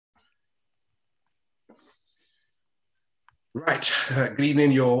Right. Good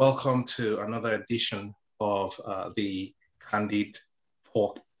evening. You're welcome to another edition of the Candid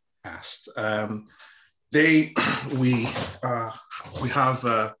Talk Podcast. Today we uh, we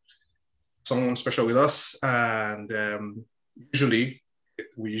have someone special with us, and usually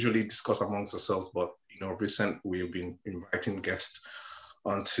we usually discuss amongst ourselves. But recent we've been inviting guests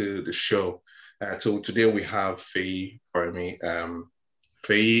onto the show. So today we have Feyi Fawehinmi.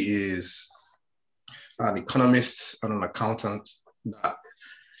 Feyi is an economist and an accountant that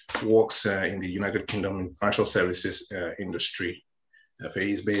works in the United Kingdom in financial services industry.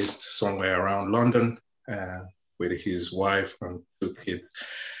 He is based somewhere around London with his wife and two kids.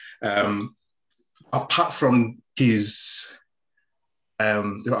 Um, apart from apart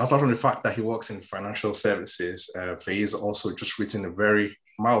from the fact that he works in financial services, he is also just written a very, in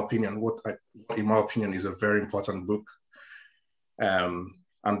my opinion, in my opinion is a very important book.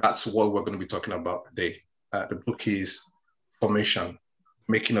 And that's what we're going to be talking about today. The book is Formation,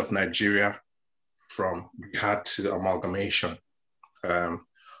 Making of Nigeria from Jihad to Amalgamation.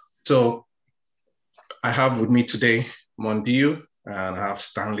 So I have with me today Mondiu, and I have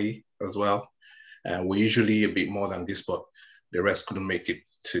Stanley as well. And we're usually a bit more than this, but the rest couldn't make it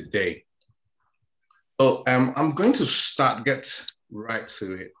today. So I'm going to get right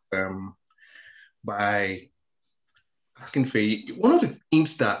to it by asking Feyi, one of the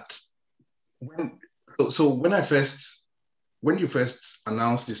things that when you first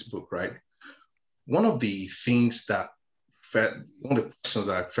announced this book, right? One of the questions that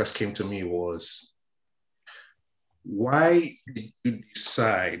first came to me was, why did you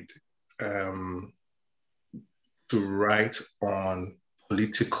decide to write on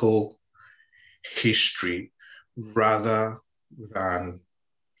political history rather than,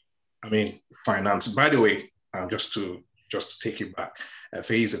 finance? By the way, just to take it back,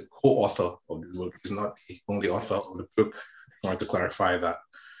 Feyi is a co-author of the book. He's not the only author of the book. I want to clarify that.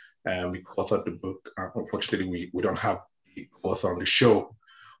 We co-authored the book. Unfortunately, we don't have the author on the show.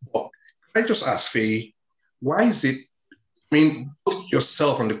 But can I just ask Feyi, why is it, both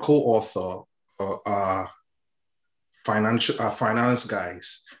yourself and the co-author are finance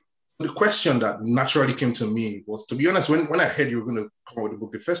guys. The question that naturally came to me was, to be honest, when I heard you were going to come out with the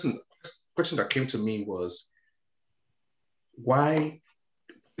book, the first question that came to me was, why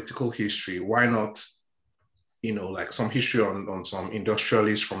political history? Why not, like some history on some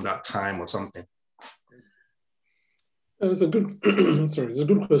industrialists from that time or something? It's a good, it's a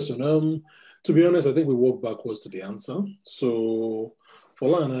good question. To be honest, I think we walk backwards to the answer. So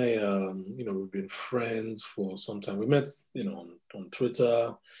Fola and I, we've been friends for some time. We met, on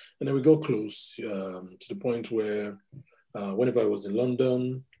Twitter, and then we got close to the point where whenever I was in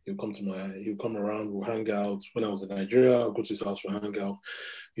London, he'll come around, we'll hang out. When I was in Nigeria, I'll go to his house, we'll hang out,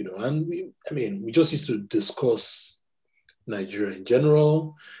 and we just used to discuss Nigeria in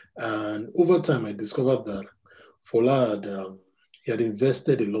general. And over time, I discovered that Fola he had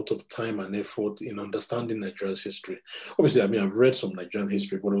invested a lot of time and effort in understanding Nigeria's history. Obviously, I've read some Nigerian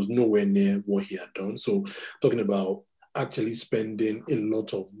history, but it was nowhere near what he had done. So talking about actually spending a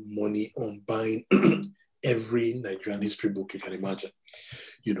lot of money on buying every Nigerian history book you can imagine.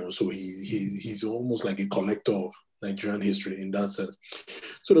 So he's almost like a collector of Nigerian history in that sense.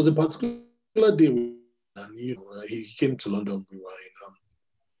 So there was a particular day, and he came to London. We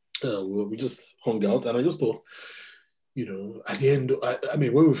were we just hung out, and I just thought, at the end,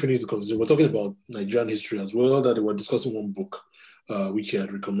 when we finished the conversation, we're talking about Nigerian history as well, that they were discussing one book, which he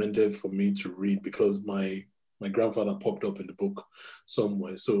had recommended for me to read because my grandfather popped up in the book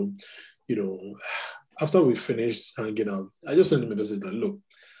somewhere. So, after we finished hanging out, I just sent him a message that, look,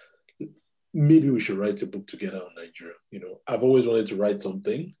 maybe we should write a book together on Nigeria. I've always wanted to write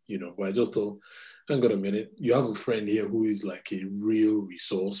something, but I just thought, hang on a minute, you have a friend here who is like a real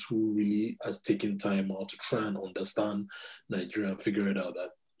resource, who really has taken time out to try and understand Nigeria and figure it out.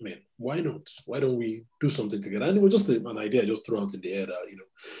 That, why not? Why don't we do something together? And it was just an idea I just threw out in the air that,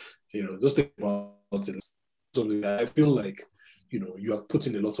 just think about it. Something I feel like, you have put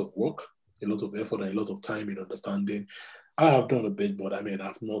in a lot of work, a lot of effort, and a lot of time in understanding. I have done a bit, but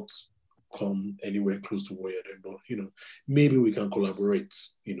I've not come anywhere close to where you're doing, but maybe we can collaborate,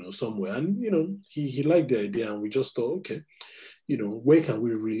 somewhere. And he liked the idea, and we just thought, okay, where can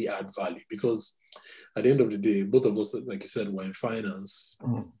we really add value? Because at the end of the day, both of us, like you said, we're in finance.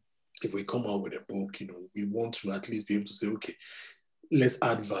 If we come out with a book, we want to at least be able to say, okay, let's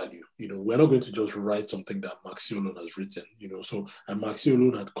add value. We're not going to just write something that Max Yolun has written, and Max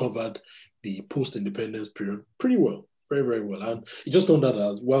Yolun had covered the post-independence period pretty well. Very, very well. And it just turned out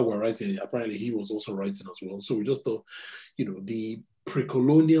as while we're writing, apparently he was also writing as well. So we just thought, the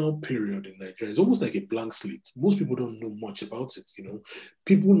pre-colonial period in Nigeria is almost like a blank slate. Most people don't know much about it.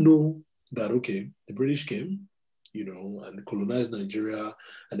 People know that, okay, the British came, and colonized Nigeria,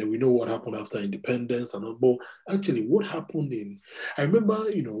 and then we know what happened after independence and all. But actually, what happened I remember,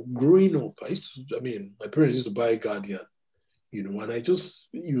 growing up, my parents used to buy Guardian, and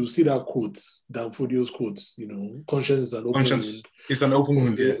you see that quote, Danfodio's quote, conscience is an open wound. It's an open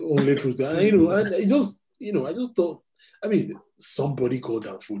wound, yeah. Only truth. And, and it just, I just thought, somebody called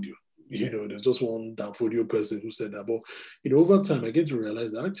Danfodio. There's just one Danfodio person who said that. But, over time, I get to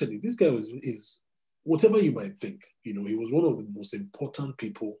realize that actually this guy is whatever you might think, he was one of the most important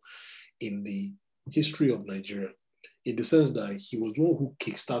people in the history of Nigeria, in the sense that he was the one who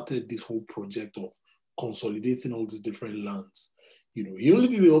kickstarted this whole project of consolidating all these different lands. He only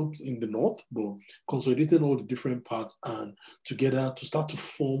did it up in the north, but consolidating all the different parts and together to start to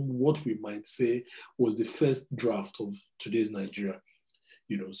form what we might say was the first draft of today's Nigeria.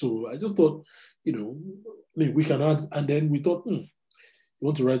 So I just thought, we can add, and then we thought, you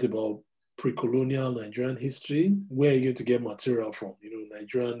want to write about pre-colonial Nigerian history? Where are you going to get material from?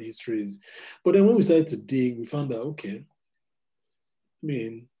 Nigerian histories. But then when we started to dig, we found out, okay,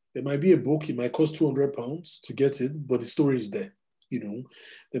 there might be a book, it might cost £200 to get it, but the story is there.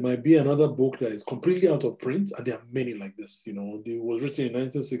 There might be another book that is completely out of print, and there are many like this. It was written in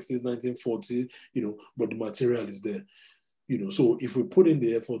 1960s, 1940s, but the material is there. So if we put in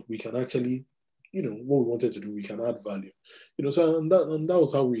the effort, we can actually, what we wanted to do, we can add value. So and that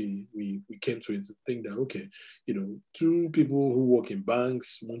was how we came to it, to think that, okay, two people who work in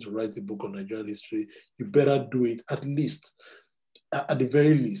banks want to write a book on Nigerian history, you better do it at least. At the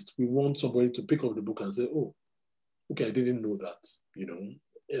very least, we want somebody to pick up the book and say, oh, okay, I didn't know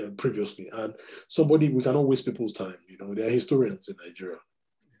that, previously. And we cannot waste people's time. There are historians in Nigeria,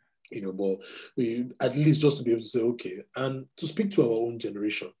 but we at least just to be able to say, okay, and to speak to our own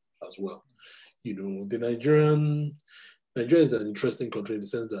generation as well. Nigeria is an interesting country in the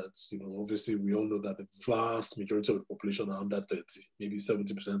sense that, obviously we all know that the vast majority of the population are under 30, maybe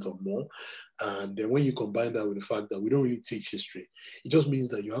 70% or more. And then when you combine that with the fact that we don't really teach history, it just means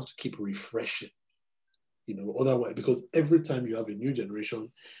that you have to keep refreshing, otherwise, because every time you have a new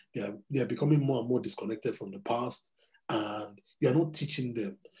generation, they are becoming more and more disconnected from the past, and you are not teaching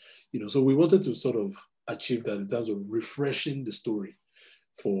them, So we wanted to sort of achieve that in terms of refreshing the story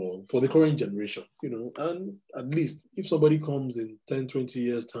for the current generation, and at least if somebody comes in 10, 20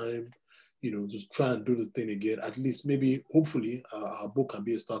 years time, just try and do the thing again, at least maybe, hopefully, our book can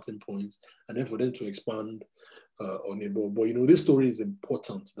be a starting point, and then for them to expand on it. But this story is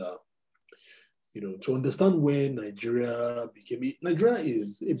important that, to understand where Nigeria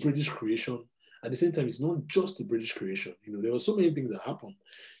is a British creation. At the same time, it's not just a British creation. There were so many things that happened,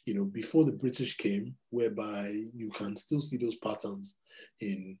 before the British came, whereby you can still see those patterns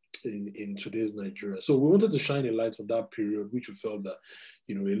in today's Nigeria. So we wanted to shine a light on that period, which we felt that,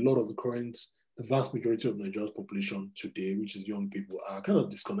 a lot of the vast majority of Nigeria's population today, which is young people, are kind of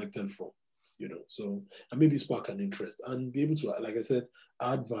disconnected from, So, and maybe spark an interest and be able to, like I said,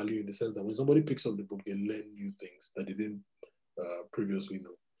 add value in the sense that when somebody picks up the book, they learn new things that they didn't previously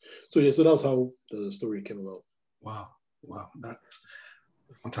know. So so that was how the story came about. Wow, that's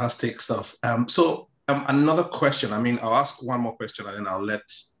fantastic stuff. So another question. I'll ask one more question and then I'll let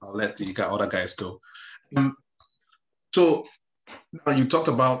the other guys go. So now you talked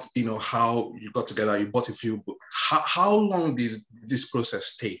about how you got together, you bought a few books. How long did this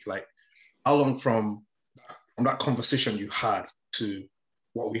process take? Like, how long from that conversation you had to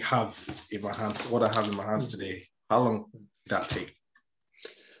what we have in my hands, what I have in my hands today? How long did that take?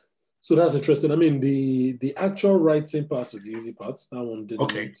 So that's interesting. The actual writing part is the easy part. That one didn't.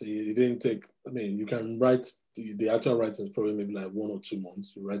 Okay. It didn't take. You can write the actual writing is probably maybe like 1 or 2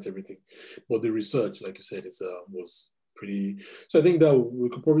 months. You write everything, but the research, like you said, was pretty. So I think that we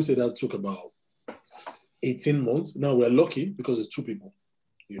could probably say that took about 18 months. Now we're lucky because it's 2 people.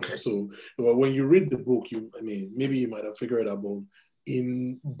 Okay. So when you read the book, maybe you might have figured out, but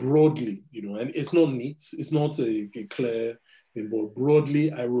in broadly, and it's not neat. It's not a clear. But broadly,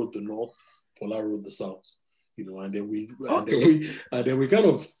 I wrote the North, Fola wrote the South, and then we kind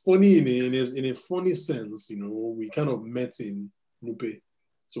of funny in a funny sense, we kind of met in Nupe.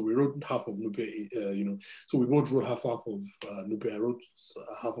 So we wrote half of Nupe, so we both wrote half of Nupe. I wrote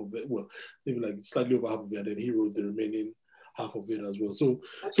half of it, well, maybe like slightly over half of it, and then he wrote the remaining half of it as well. So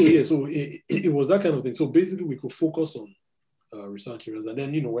it was that kind of thing. So basically, we could focus on research areas, and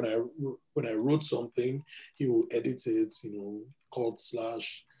then when I wrote something, he will edit it, cut,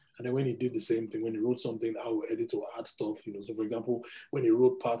 slash, And then when he did the same thing, when he wrote something, I would edit or add stuff, So for example, when he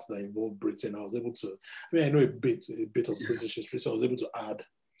wrote parts that involved Britain, I was able to, I know a bit of British history, so I was able to add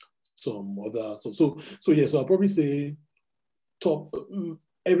some other stuff. So I'll probably say top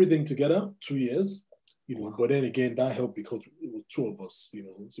everything together, 2 years. Wow. But then again, that helped because it was two of us, so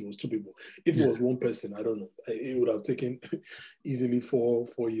it was two people. If it was one person, I don't know, it would have taken easily 4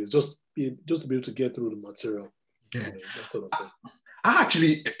 years just to be able to get through the material. Yeah. That sort of thing. I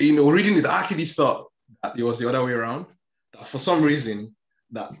actually, reading it, I actually thought that it was the other way around. That for some reason,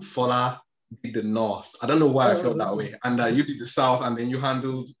 that Fola did the North. I don't know why I felt that way. And you did the South, and then you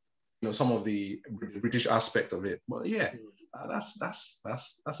handled, some of the British aspect of it. But yeah. That's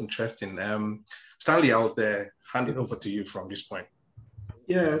interesting. Stanley, out there, hand it over to you from this point.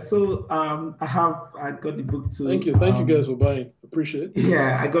 Yeah, so I got the book too. Thank you guys for buying. Appreciate it.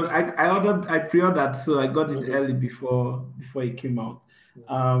 Yeah, I pre-ordered, so I got it early before it came out.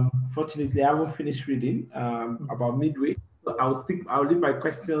 Fortunately, I haven't finished reading. About midway, so I'll leave my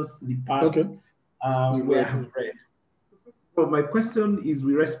questions to the part where I have read. So my question is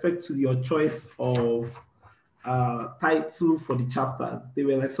with respect to your choice of title for the chapters. They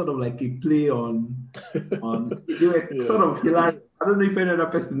were sort of like a play on they were sort of hilarious. I don't know if any other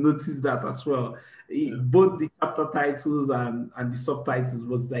person noticed that as well. Both the chapter titles and the subtitles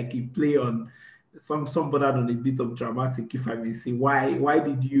was like a play on some bordered on a bit of dramatic, if I may say. Why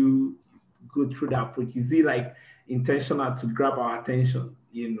did you go through that approach? Is it like intentional to grab our attention?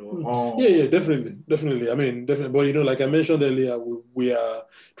 Yeah, definitely. I mean, definitely. But like I mentioned earlier, we are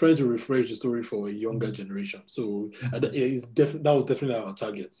trying to refresh the story for a younger generation. So that was definitely our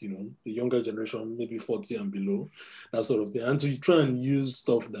target. The younger generation, maybe 40 and below, that sort of thing. And to try and use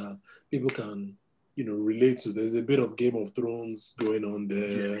stuff that people can, relate to. There's a bit of Game of Thrones going on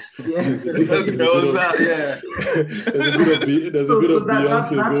there. There's a bit of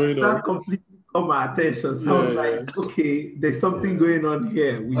Beyonce going on. That completely caught my attention. So I was like, okay, there's something going on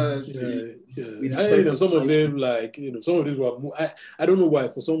here. Some of them, like, some of these were, I don't know why,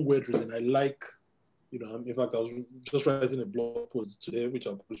 for some weird reason, I like, in fact, I was just writing a blog post today, which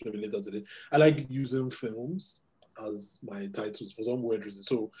I'll post maybe later today. I like using films as my titles for some weird reason.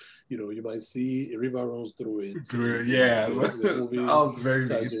 So, you might see A River Runs Through It. Yeah, the movie that was very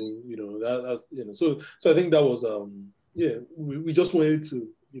title, that's, so I think that was, we just wanted to,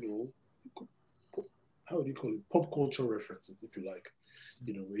 how would you call it? Pop culture references, if you like.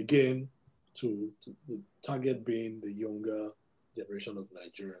 Again, to the target being the younger generation of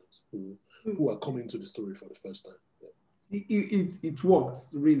Nigerians who are coming to the story for the first time. It worked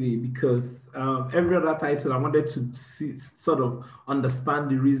really because every other title I wanted to sort of understand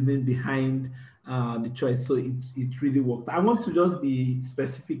the reasoning behind the choice, so it really worked. I want to just be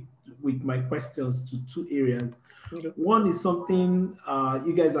specific with my questions to 2 areas. Okay. One is something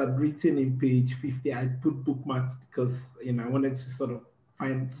you guys had written in page 50. I put bookmarks because I wanted to sort of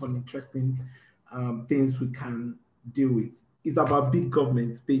find some interesting things we can deal with. It's about big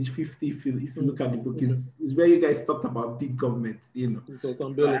government. Page 50, if you look at the book, is where you guys talked about big government. So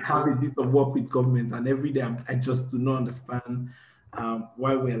I have a bit of work with government, and every day I just do not understand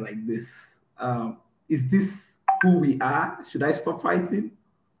why we're like this. Is this who we are? Should I stop fighting?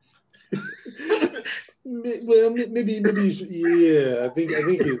 Well, maybe you should, I think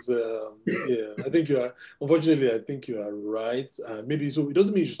it's I think you are, unfortunately I think you are right. Maybe so it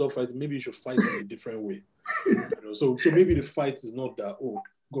doesn't mean you should stop fighting. Maybe you should fight in a different way. So maybe the fight is not that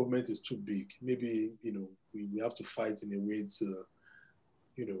government is too big. Maybe we have to fight in a way to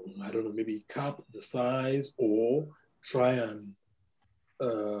I don't know, maybe cap the size or try and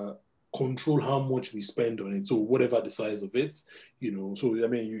control how much we spend on it. So whatever the size of it, so I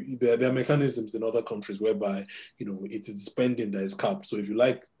mean, there are mechanisms in other countries whereby, it is spending that is capped. So if you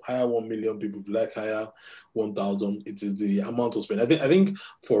like hire 1 million people, if you like hire 1,000, it is the amount of spend. I think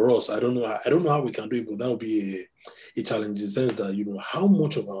for us, I don't know how we can do it, but that would be a challenge in the sense that, how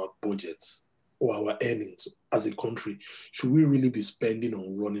much of our budgets or our earnings as a country should we really be spending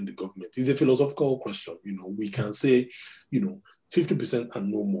on running the government? It's a philosophical question. We can say, 50%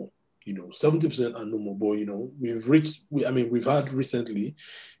 and no more. 70% and no more, but we've had recently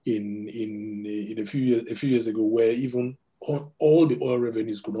in a few years ago where even all the oil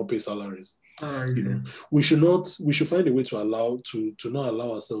revenues could not pay salaries. We should find a way to not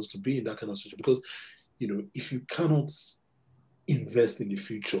allow ourselves to be in that kind of situation, because if you cannot invest in the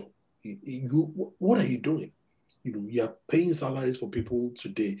future, what are you doing? You are paying salaries for people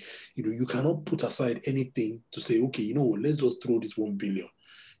today. You cannot put aside anything to say, okay, let's just throw this 1 billion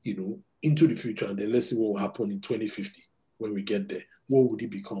into the future, and then let's see what will happen in 2050 when we get there? What would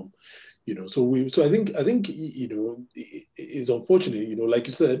it become? So I think it's unfortunate, like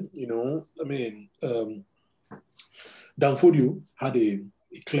you said, I mean, Danfodio had a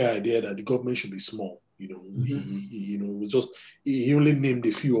clear idea that the government should be small. He only named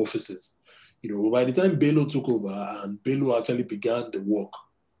a few offices. By the time Bello took over and Bello actually began the work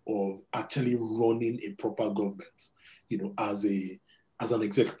of actually running a proper government, as an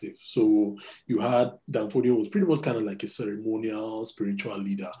executive. So you had Danfodio was pretty much kind of like a ceremonial spiritual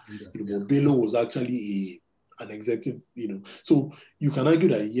leader. But Bello was actually an executive, So you can argue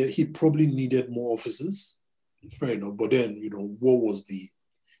that he probably needed more offices. Fair enough. But then, what was the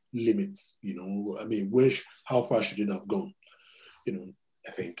limit? I mean, how far should it have gone?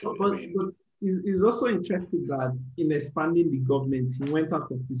 I think. But it's also interesting that in expanding the government, he went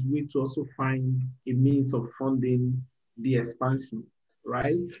out of his way to also find a means of funding the expansion,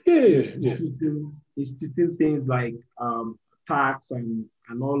 right? Yeah. Instituting things like tax and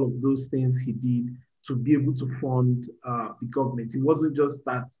all of those things he did to be able to fund the government. It wasn't just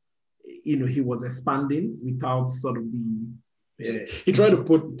that, he was expanding without sort of the he tried to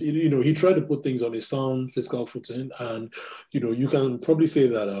put things on a sound fiscal footing, and you can probably say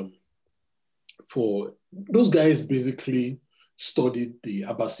that for those guys basically studied the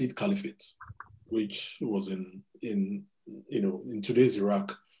Abbasid Caliphate, which was in today's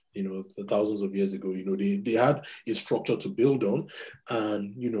Iraq, the thousands of years ago. They had a structure to build on,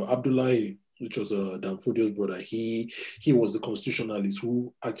 and Abdullahi, which was Danfodio's brother, he was the constitutionalist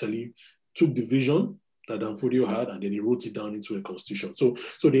who actually took the vision that Danfodio had, and then he wrote it down into a constitution. So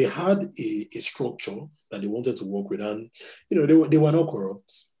they had a structure that they wanted to work with, and they were not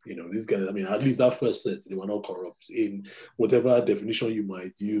corrupt. These guys, I mean, at least that first set, they were not corrupt in whatever definition you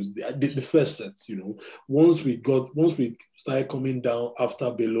might use. The first set, once we started coming down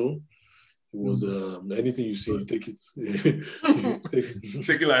after Bello, it was anything you see, take it.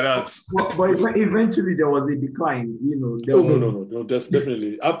 Take it like that. But eventually there was a decline, No,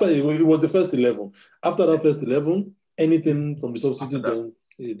 definitely. After it was the first 11. After that first 11, anything from the substitute, then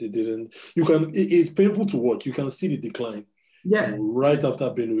they didn't. It's painful to watch. You can see the decline. Yeah. Right after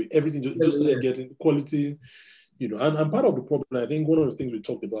Bello, everything just started getting quality. And part of the problem, I think one of the things we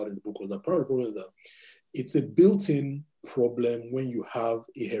talked about in the book was that part of the problem is that it's a built-in problem when you have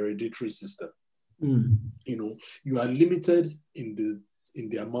a hereditary system. You are limited in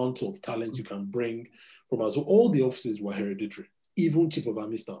the amount of talent you can bring from us. So all the offices were hereditary, even Chief of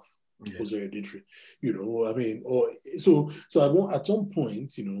Army Staff was hereditary. I mean, so at some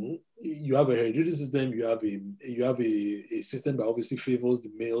point, you have a hereditary system, you have a system that obviously favors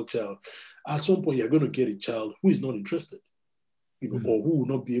the male child. At some point, you're going to get a child who is not interested, or who will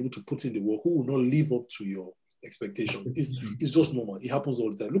not be able to put in the work, who will not live up to your expectation. It's just normal. It happens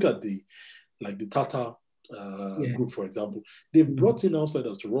all the time. Look at the Tata group, for example. They've brought in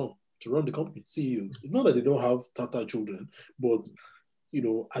outsiders to run the company, CEOs. It's not that they don't have Tata children, but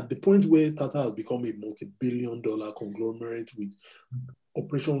at the point where Tata has become a multi-billion-dollar conglomerate with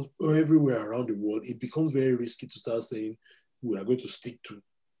operations everywhere around the world, it becomes very risky to start saying we are going to stick to,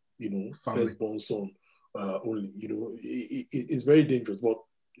 firstborn son only. It's very dangerous. But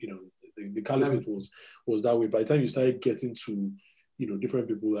the caliphate was that way. By the time you started getting to different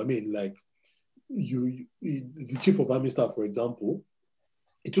people, I mean, like the Chief of Army Staff, for example,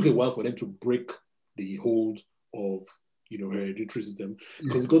 it took a while for them to break the hold of hereditary system,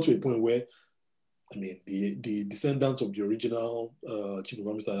 because it got to a point where, I mean, the descendants of the original Chief of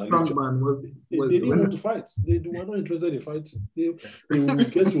Army Staff, they didn't want to fight. They were not interested in fighting. They will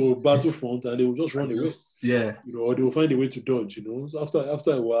get to a battlefront and they will just run away. Or they will find a way to dodge. So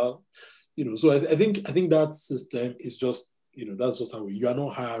after a while, So I think that system is just, that's just how you are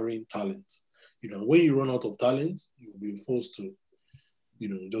not hiring talent. When you run out of talent, you'll be forced to,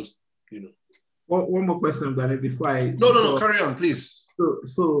 One more question, Glenn, before I... No, carry on, please.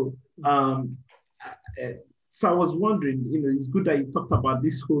 So I was wondering, it's good that you talked about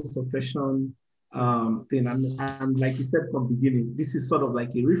this whole succession thing. And like you said from the beginning, this is sort of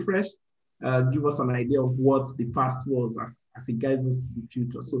like a refresh. Give us an idea of what the past was as it guides us to the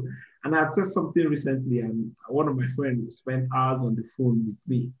future. So, and I had said something recently, and one of my friends spent hours on the phone with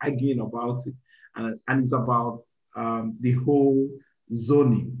me arguing about it. And it's about the whole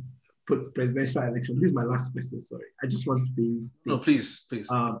zoning presidential election. This is my last question, sorry. I just want to be... No, please.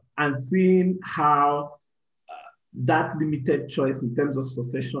 And seeing how that limited choice in terms of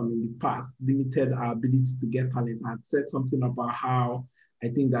succession in the past limited our ability to get talent. I had said something about how I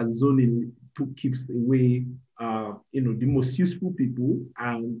think that zoning keeps away, the most useful people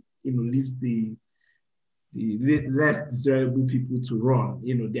and, leaves the less desirable people to run.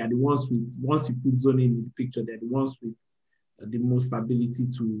 They are the ones with, once you put zoning in the picture, they're the ones with the most ability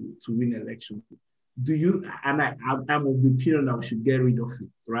to win elections. Do you? And I'm of the opinion that we should get rid of it,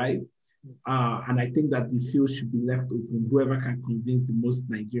 right? And I think that the field should be left open. Whoever can convince the most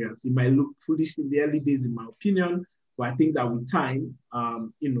Nigerians. It might look foolish in the early days, in my opinion, but I think that with time,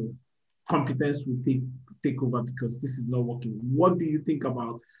 competence will take over because this is not working. What do you think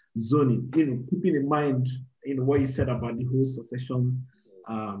about zoning? Keeping in mind, what you said about the whole succession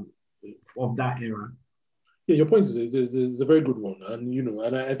of that era. Yeah, your point is a very good one,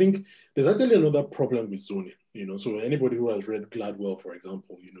 and I think there's actually another problem with zoning. So anybody who has read Gladwell, for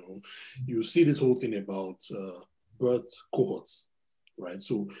example, you see this whole thing about birth cohorts, right?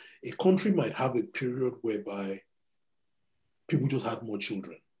 So a country might have a period whereby people just had more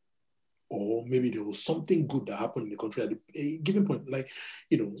children, or maybe there was something good that happened in the country at a given point.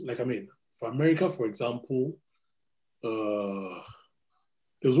 For America, for example,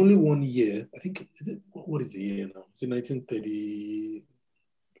 there's only 1 year, I think, what is the year now? Is it 1930?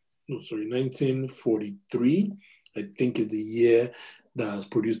 No, sorry, 1943, I think is the year that has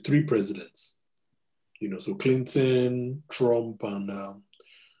produced 3 presidents. So Clinton, Trump, and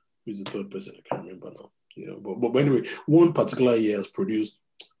who's the third president? I can't remember now. But anyway, one particular year has produced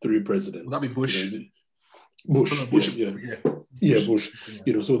 3 presidents. Would that be Bush? Bush, Bush, yeah, Bush.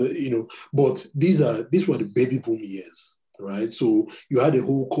 But these were the baby boom years. Right, so you had a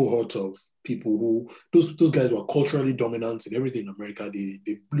whole cohort of people who those guys were culturally dominant in everything in America.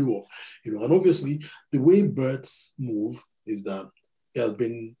 They blew up, and obviously the way births move is that there has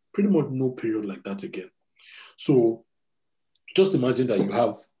been pretty much no period like that again. So just imagine that you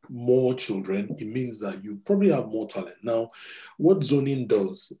have more children. It means that you probably have more talent. Now, what zoning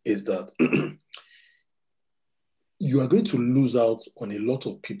does is that you are going to lose out on a lot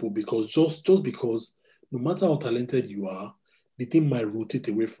of people because just because no matter how talented you are, the thing might rotate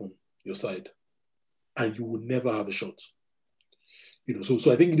away from your side and you will never have a shot.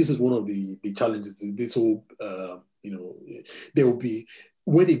 So I think this is one of the challenges. This whole, there will be,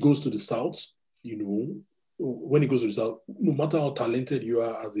 when it goes to the South, when it goes to the South, no matter how talented you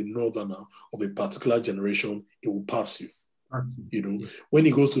are as a northerner of a particular generation, it will pass you. When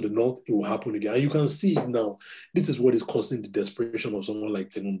it goes to the North, it will happen again. And you can see it now. This is what is causing the desperation of someone like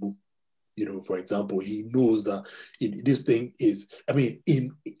Tinubu. For example, he knows that this thing is,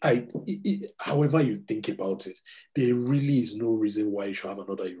 however you think about it, there really is no reason why you should have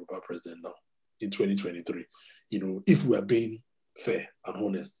another Yoruba president now in 2023. If we are being fair and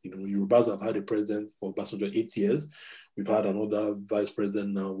honest, Yorubas have had a president for about 8 years. We've had another vice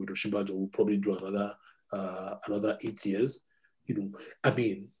president now with Osinbajo, who will probably do another 8 years.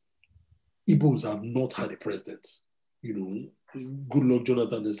 Igbos have not had a president. Good luck,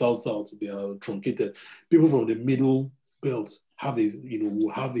 Jonathan, the South, they are truncated. People from the middle belt have a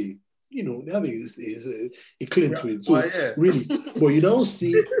claim to it. So really, but you don't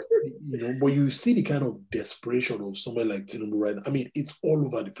see, but you see the kind of desperation of somebody like Tinubu right now. It's all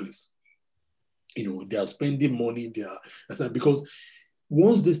over the place. They are spending money there. Because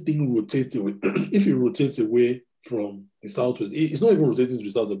once this thing rotates away, if it rotates away from the Southwest, it's not even rotating to the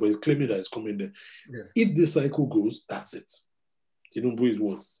Southwest, but it's claiming that it's coming there. Yeah. If this cycle goes, that's it. Tinubu is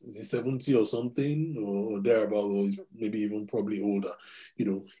what? Is he 70 or something, or thereabout, or maybe even probably older?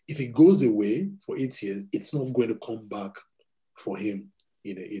 If it goes away for 8 years, it's not going to come back for him.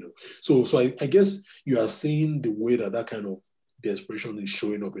 So I guess you are seeing the way that kind of desperation is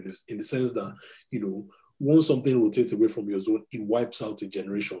showing up in the sense that once something rotates away from your zone, it wipes out a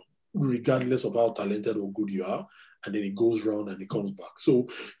generation, regardless of how talented or good you are, and then it goes round and it comes back. So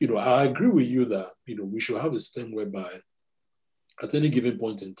I agree with you that we should have a system whereby at any given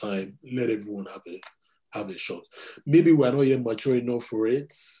point in time, let everyone have a shot. Maybe we're not yet mature enough for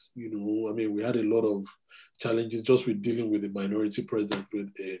it. We had a lot of challenges just with dealing with the minority president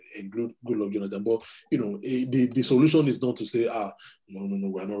and good luck, Jonathan. But the solution is not to say, no,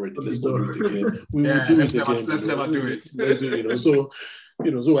 we're not ready. Let's not do it again. We will do it again. Let's never do it.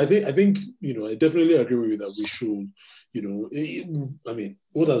 So I think I definitely agree with you that we should.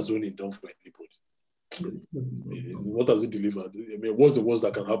 What has zoning done for anybody? What does it deliver? What's the worst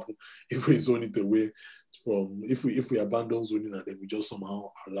that can happen if we zone it away from, if we abandon zoning and then we just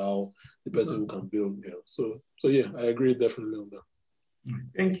somehow allow the person who can build? So yeah, I agree definitely on that.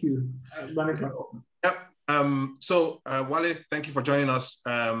 Thank you, Yep. So Wale, thank you for joining us.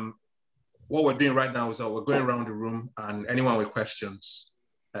 What we're doing right now is that we're going around the room, and anyone with questions,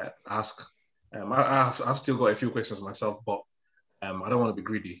 ask. I've still got a few questions myself, but I don't want to be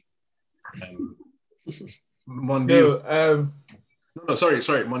greedy. Mondiu. No, sorry.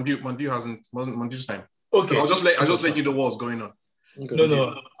 Mondiu hasn't. Mondiu's time. Okay. I'll just let you know what's going on. Okay.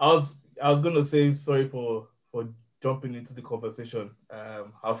 No. I was gonna say sorry for jumping into the conversation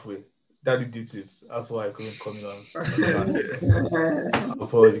halfway. Daddy duties. That's why I couldn't come in on time. I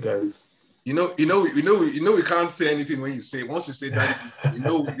apologize, guys. We can't say anything when you say. Once you say daddy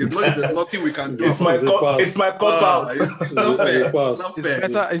duties, there's nothing we can do. It's my cop out. It's not fair.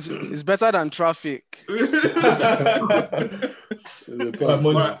 It's better than traffic. Okay,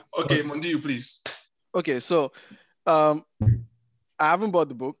 Mondi, please. Okay, so I haven't bought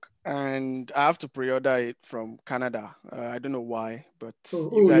the book, and I have to pre-order it from Canada. I don't know why, but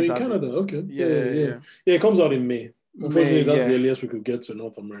you guys in Canada? Okay. Yeah. It comes out in May. Unfortunately, that's the earliest we could get to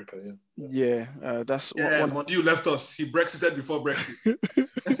North America. That's Mondi, you left us. He Brexited before Brexit.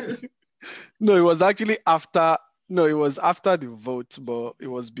 No, it was actually after. No, it was after the vote, but it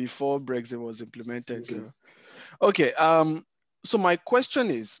was before Brexit was implemented. Okay. So my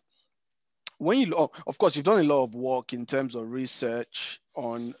question is, when you of course, you've done a lot of work in terms of research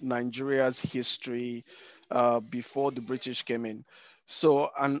on Nigeria's history before the British came in. So,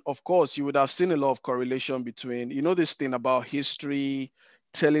 and of course, you would have seen a lot of correlation between, this thing about history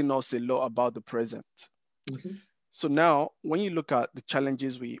telling us a lot about the present. Mm-hmm. So now, when you look at the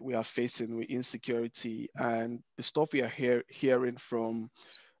challenges we are facing with insecurity and the stuff we are hearing from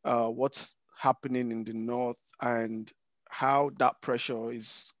what's happening in the north and how that pressure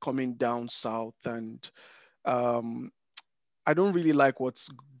is coming down south, and I don't really like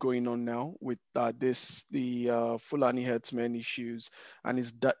what's going on now with the Fulani herdsmen issues, and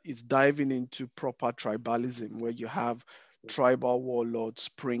it's diving into proper tribalism where you have tribal warlords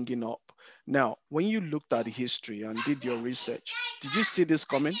springing up. Now, when you looked at the history and did your research, did you see this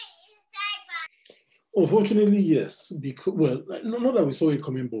coming? Unfortunately, yes. Because, not that we saw it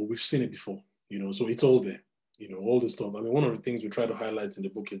coming, but we've seen it before. So it's all there. All this stuff. I mean, one of the things we try to highlight in the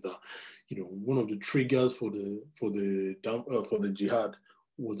book is that, one of the triggers for the jihad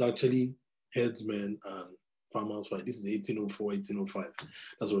was actually herdsmen and farmers fight. This is 1804, 1805.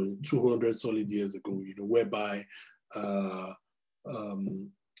 That's what 200 solid years ago. Whereby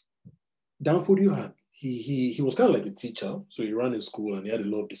Danfodio had he was kind of like a teacher, so he ran a school and he had a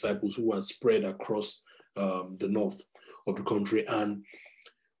lot of disciples who had spread across the north of the country. And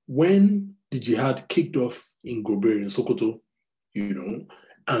when the jihad kicked off in Gobert, in Sokoto,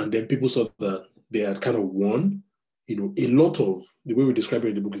 and then people saw that they had kind of won, a lot of, the way we describe it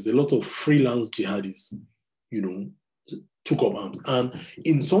in the book is a lot of freelance jihadis, took up arms. And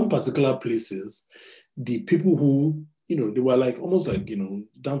in some particular places, the people who, they were like, almost like,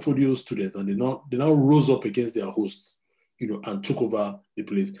 Danfodio students, and they now rose up against their hosts, and took over the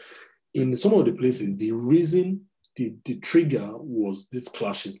place. In some of the places, the reason, the trigger was these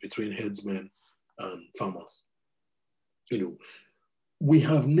clashes between herdsmen and farmers. We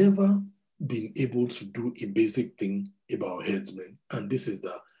have never been able to do a basic thing about herdsmen, and this is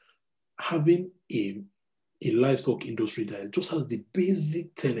that having a livestock industry that just has the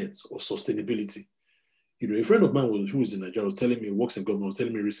basic tenets of sustainability. A friend of mine who is in Nigeria was telling me, works in government, was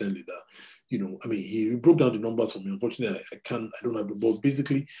telling me recently that, he broke down the numbers for me. Unfortunately, I don't have the, but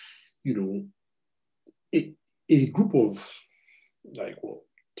basically, a group of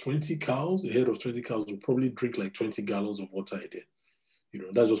 20 cows, a herd of 20 cows will probably drink like 20 gallons of water a day.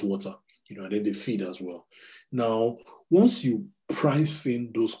 That's just water, and then they feed as well. Now, once you price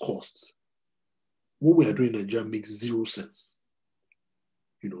in those costs, what we are doing in Nigeria makes zero sense.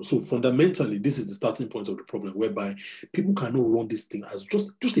 So fundamentally, this is the starting point of the problem, whereby people cannot run this thing as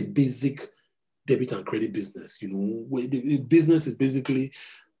just a basic debit and credit business. Where the business is basically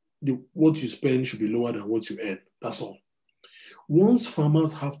what you spend should be lower than what you earn. That's all. Once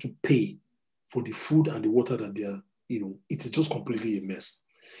farmers have to pay for the food and the water that they are, it is just completely a mess.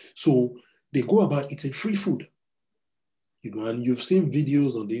 So they go about eating free food. And you've seen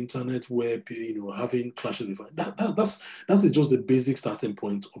videos on the internet where, having clashes with that's just the basic starting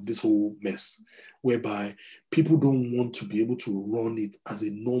point of this whole mess, whereby people don't want to be able to run it as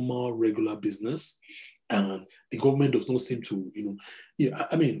a normal, regular business. And the government does not seem to,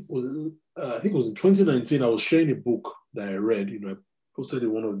 I think it was in 2019, I was sharing a book that I read, I posted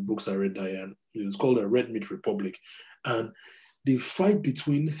in one of the books I read, Diane. It's called A Red Meat Republic. And the fight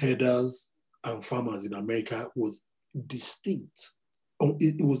between herders and farmers in America was distinct.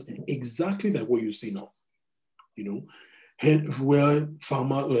 It was exactly like what you see now. Where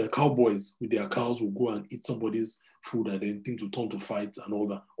cowboys with their cows will go and eat somebody's food, and then things will turn to fight and all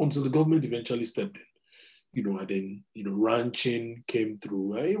that, until the government eventually stepped in. And then, ranching came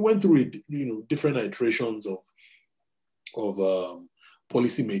through. It went through, different iterations of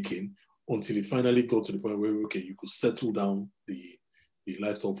policy making until it finally got to the point where, okay, you could settle down the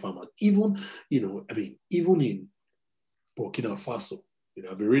livestock farmers. Even in Burkina Faso,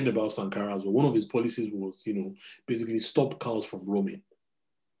 I've been reading about Sankara as well. One of his policies was, basically stop cows from roaming,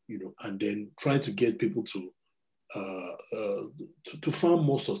 and then try to get people to farm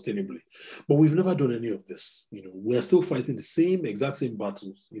more sustainably. But we've never done any of this. We're still fighting the exact same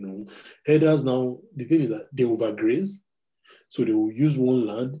battles. Herders now, the thing is that they overgraze. So they will use one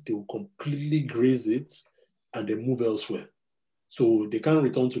land, they will completely graze it, and then move elsewhere. So they can't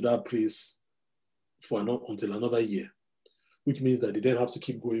return to that place until another year, which means that they then have to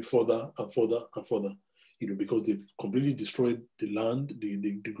keep going further and further and further, because they've completely destroyed the land,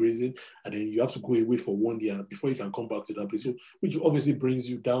 the grazing, and then you have to go away for 1 year before you can come back to that place, which obviously brings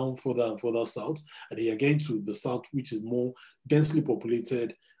you down further and further south, and then you're getting to the south, which is more densely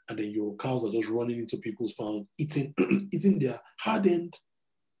populated, and then your cows are just running into people's farms, eating their hardened,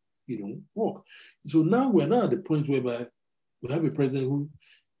 work. So now we're now at the point whereby we have a president who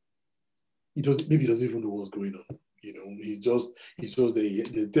maybe doesn't even know what's going on. He's just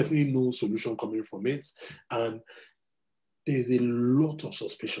there's definitely no solution coming from it, and there's a lot of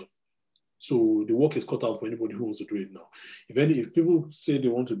suspicion. So the work is cut out for anybody who wants to do it now. If people say they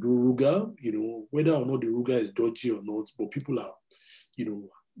want to do Ruga, whether or not the Ruga is dodgy or not, but people are,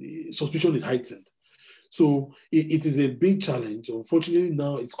 suspicion is heightened. So it is a big challenge. Unfortunately,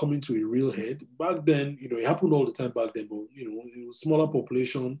 now it's coming to a real head. Back then, it happened all the time back then, but it was smaller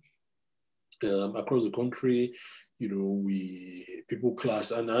population across the country. People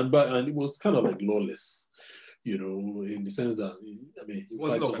clashed, and it was kind of like lawless, in the sense that it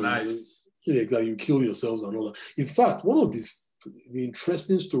wasn't organized. Yeah, exactly. You kill yourselves and all that. In fact, one of the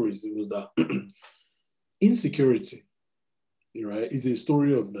interesting stories was that insecurity, right, is a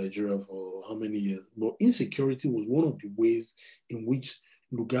story of Nigeria for how many years? But insecurity was one of the ways in which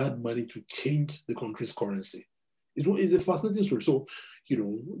Lugard managed to change the country's currency. It's a fascinating story. So,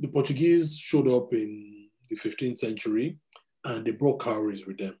 the Portuguese showed up in the 15th century and they brought cowries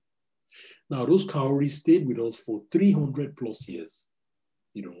with them. Now, those cowries stayed with us for 300 plus years,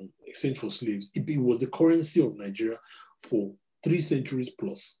 exchange for slaves. It was the currency of Nigeria for 3 centuries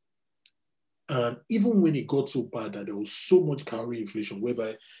plus. And even when it got so bad that there was so much cowrie inflation,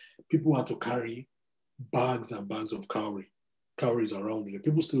 whereby people had to carry bags and bags of cowries around,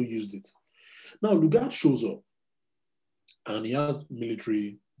 people still used it. Now, Lugard shows up and he has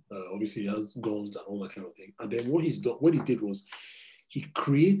military, obviously he has guns and all that kind of thing. And then what he did was he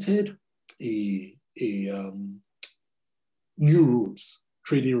created a new routes,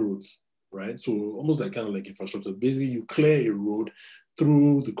 trading routes, right? So almost like kind of like infrastructure. Basically, you clear a road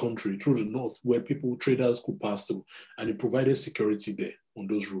through the country, through the north, where traders could pass through, and it provided security there on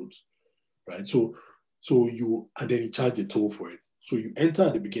those roads, right? And then he charged a toll for it. So you enter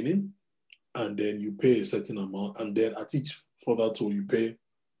at the beginning, and then you pay a certain amount, and then at each further toll, you pay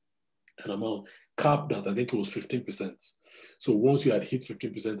an amount capped at, I think it was 15%. So once you had hit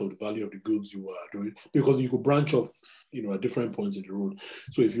 15% of the value of the goods you were doing, because you could branch off, at different points in the road.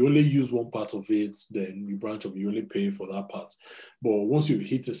 So if you only use one part of it, then you branch off, you only pay for that part. But once you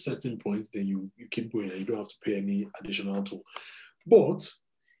hit a certain point, then you keep going and you don't have to pay any additional toll. But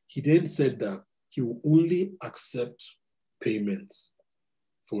he then said that he will only accept payments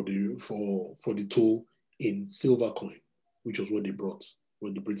for the toll in silver coin, which was what they brought,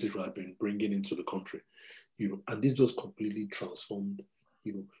 what the British had been bringing into the country, and this just completely transformed,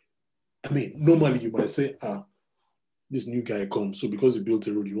 normally you might say, this new guy comes, so because he built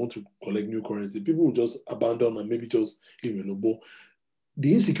a road, you want to collect new currency, people will just abandon and maybe just leave it alone. But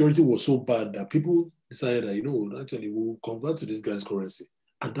the insecurity was so bad that people decided that, actually we'll convert to this guy's currency.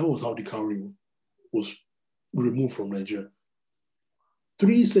 And that was how the cowrie was removed from Nigeria.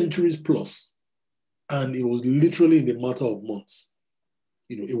 3 centuries plus. And it was literally in the matter of months.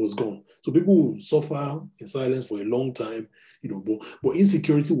 It was gone. So people would suffer in silence for a long time, but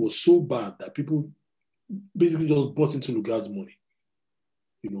insecurity was so bad that people basically just bought into Lugard's money,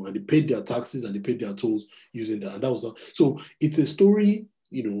 and they paid their taxes and they paid their tolls using that. And that was not. So it's a story,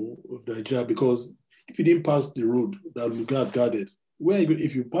 of Nigeria, because if you didn't pass the road that Lugard guarded,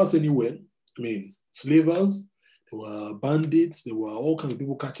 if you pass anywhere, slavers, there were bandits, there were all kinds of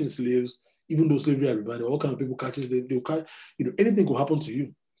people catching slaves. Even though slavery had been banned, all kinds of people catching slaves, anything could happen to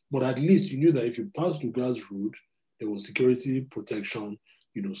you. But at least you knew that if you passed Lugard's road, there was security, protection,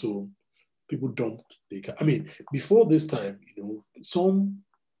 so people dumped. Before this time, some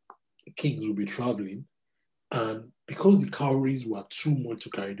kings would be traveling, and because the cowries were too much to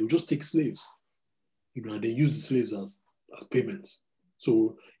carry, they would just take slaves, and they use the slaves as payments.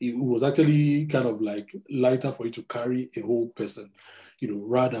 So it was actually kind of like lighter for you to carry a whole person,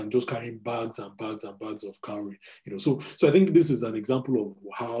 rather than just carrying bags and bags and bags of cowrie. So I think this is an example of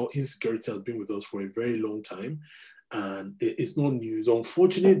how insecurity has been with us for a very long time. And it's not new. It's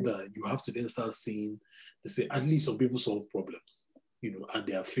unfortunate that you have to then start seeing, they say, at least some people solve problems, and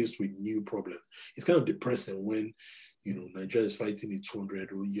they are faced with new problems. It's kind of depressing when, Nigeria is fighting a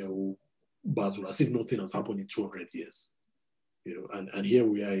 200-year-old battle as if nothing has happened in 200 years, and here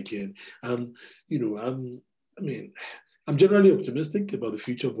we are again. And, I'm generally optimistic about the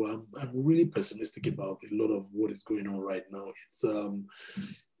future, but I'm really pessimistic about a lot of what is going on right now.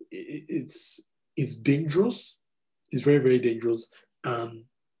 It's dangerous. It's very, very dangerous. And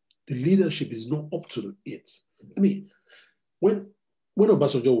the leadership is not up to it. When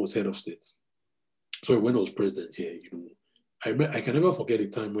Obasanjo was head of state, when I was president here, I can never forget a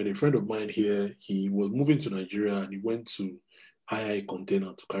time when a friend of mine here, he was moving to Nigeria and he went to hire a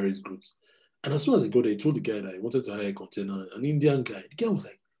container to carry his goods. And as soon as he got there, he told the guy that he wanted to hire a container, an Indian guy. The guy was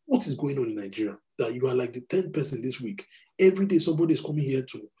like, what is going on in Nigeria? That you are like the 10th person this week. Every day somebody is coming here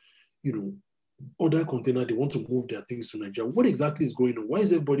to, order container. They want to move their things to Nigeria. What exactly is going on? Why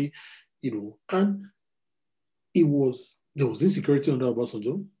is everybody, and there was insecurity under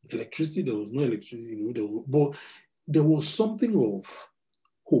Obasanjo. Electricity, there was no electricity, but there was something of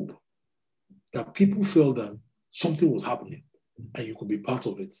hope that people felt that something was happening and you could be part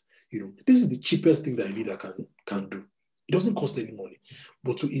of it. This is the cheapest thing that a leader can do. It doesn't cost any money,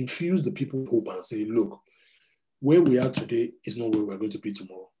 but to infuse the people with hope and say, look, where we are today is not where we're going to be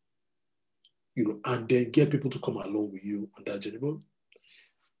tomorrow. And then get people to come along with you on that journey. But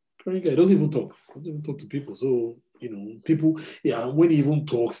current guy doesn't even talk. Doesn't even talk to people. So, people, when he even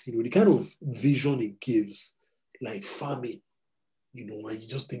talks, the kind of vision he gives, like farming, and you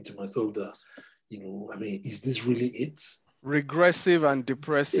just think to myself that, is this really it? Regressive and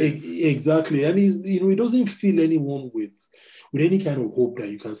depressive. Exactly. And he doesn't fill anyone with any kind of hope that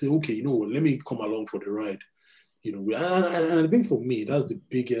you can say, okay, let me come along for the ride. And I think for me, that's the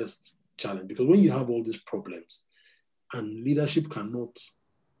biggest challenge, because when you have all these problems and leadership cannot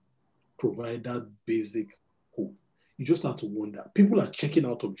provide that basic hope, you just have to wonder. People are checking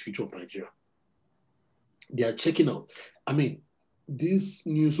out of the future of Nigeria. They are checking out. This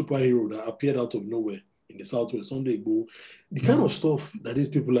new superhero that appeared out of nowhere in the Southwest Sunday ago, the kind of stuff that these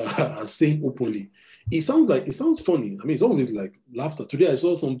people are saying openly, it sounds funny. Some of it like laughter. Today I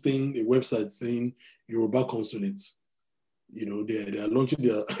saw something, a website saying Yoruba consulates. They are launching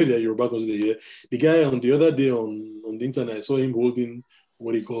their Yoruba consulate here. The guy on the other day on the internet, I saw him holding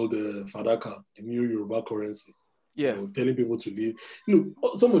what he called the Fadaka, the new Yoruba currency. Yeah. Telling people to leave. Look,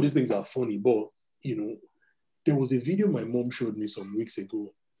 some of these things are funny, but there was a video my mom showed me some weeks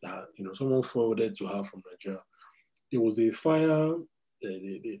ago that someone forwarded to her from Nigeria. There was a fire.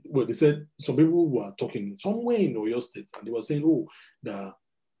 They said some people were talking somewhere in Oyo State, and they were saying, that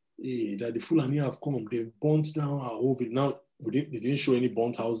the Fulani have come, they've burnt down our whole village. Now, they didn't show any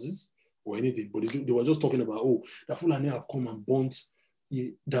burnt houses or anything, but they were just talking about, the Fulani have come and burnt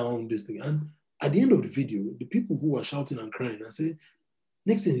down this thing. And at the end of the video, the people who were shouting and crying and say,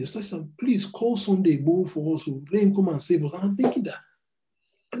 next thing, please call Sunday Igboho for us, let him come and save us. And I'm thinking that,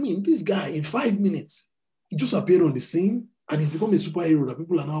 this guy, in 5 minutes, he just appeared on the scene and he's become a superhero that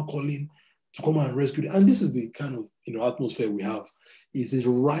people are now calling to come and rescue them. And this is the kind of atmosphere we have. It's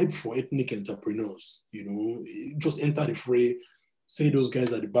ripe for ethnic entrepreneurs. Just enter the fray, say those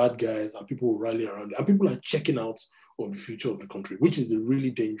guys are the bad guys, and people will rally around it. And people are checking out on the future of the country, which is the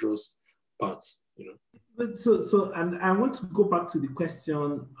really dangerous part. So, and I want to go back to the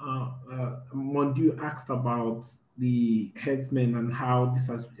question Mondu asked about the headsmen and how this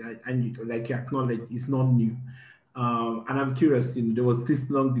has, and like you acknowledged, it's not new. And I'm curious, there was this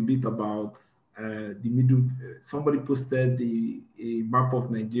long debate about the middle. Somebody posted a map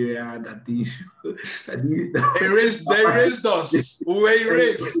of Nigeria that they erased us. We were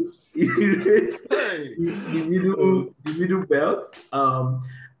erased. the middle belt.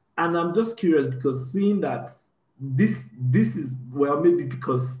 And I'm just curious because seeing that this is, well, maybe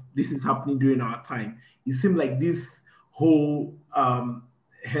because this is happening during our time, it seemed like this whole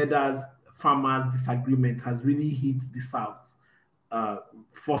herders farmers disagreement has really hit the South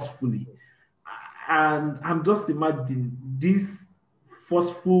forcefully. And I'm just imagining this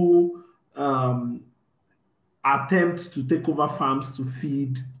forceful attempt to take over farms to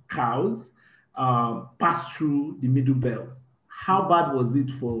feed cows pass through the Middle Belt. How bad was it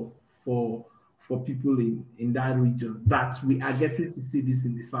for people in that region that we are getting to see this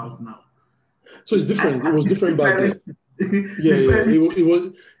in the South now? So it's different. It was different back then.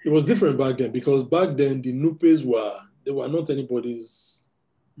 It was different back then, because back then the Nupes were not anybody's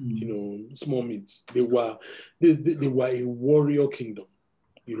small meat. They were a warrior kingdom,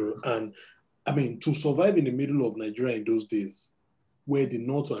 and to survive in the middle of Nigeria in those days, where the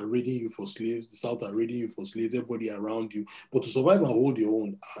North are raiding you for slaves, the South are raiding you for slaves, everybody around you. But to survive and hold your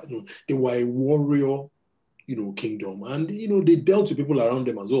own, they were a warrior, kingdom. And, they dealt with people around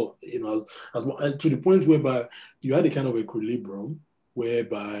them as well, as to the point whereby you had a kind of equilibrium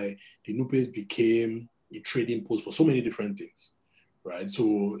whereby the Nupes became a trading post for so many different things, right?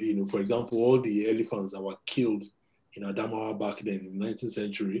 So, for example, all the elephants that were killed in Adamawa back then in the 19th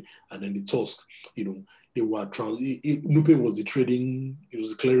century, and then the tusk, they were Nupe was the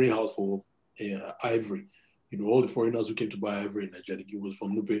clearinghouse for ivory. All the foreigners who came to buy ivory in Nigeria, it was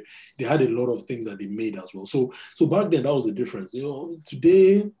from Nupe. They had a lot of things that they made as well. So back then that was the difference.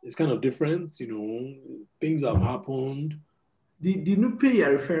 Today it's kind of different. Things have happened. The Nupe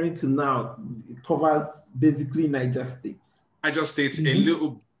you're referring to now, it covers basically Niger States. Niger States, a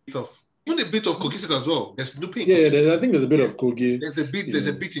little bit of. Even a bit of Kogi State as well. There's Nupe. I think there's a bit of Kogi. There's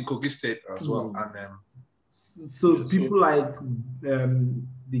a bit in Kogi State as well. And people like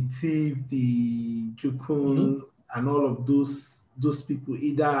the Tiv, the Jukuns, and all of those people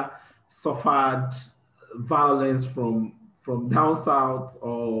either suffered violence from down south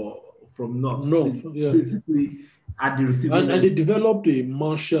or from north. Basically at the receiving end. And they developed a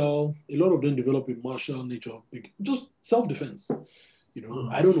lot of them developed a martial nature, just self-defense.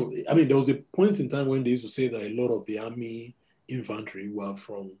 I don't know. I mean, there was a point in time when they used to say that a lot of the army infantry were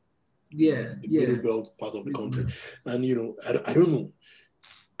from the middle belt part of the country. And, I don't know.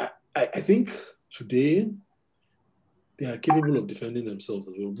 I think today they are capable of defending themselves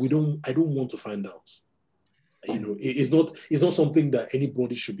as well. I don't want to find out. It's not something that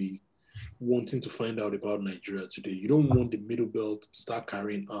anybody should be wanting to find out about Nigeria today. You don't want the middle belt to start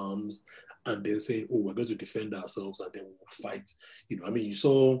carrying arms and then saying, oh, we're going to defend ourselves and then we'll fight. You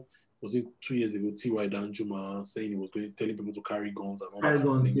saw, was it 2 years ago, T.Y. Danjuma saying he was telling people to carry guns and all that kind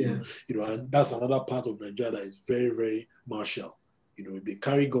of thing. And that's another part of Nigeria that is very, very martial. If they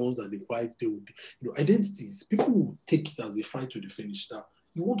carry guns and they fight, they would, identities, people will take it as a fight to the finish. That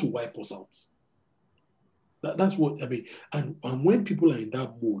you want to wipe us out. That's what, and when people are in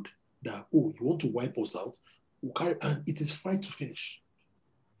that mode, that, oh, you want to wipe us out, we'll carry, and it is fight to finish.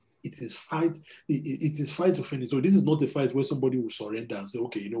 It is fight to finish. So this is not a fight where somebody will surrender and say,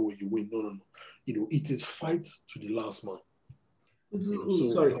 okay, what, you win. No. It is fight to the last man.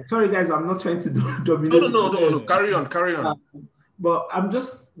 Sorry, guys, I'm not trying to dominate. No. Carry on. But I'm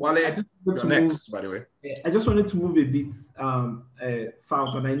just... Wale, you're next, by the way. I just wanted to move a bit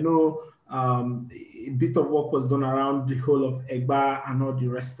south, and I know a bit of work was done around the whole of Egba and all the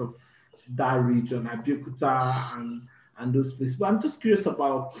rest of that region, Abeokuta and those places. But I'm just curious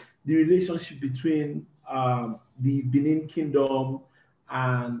about the relationship between the Benin Kingdom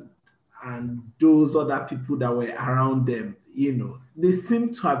and those other people that were around them. They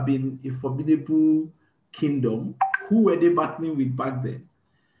seem to have been a formidable kingdom. Who were they battling with back then?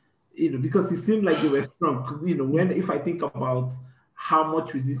 Because it seemed like they were strong. If I think about how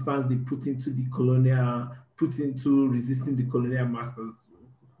much resistance they put into resisting the colonial masters,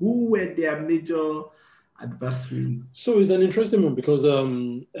 who were their major adversaries? So it's an interesting one because,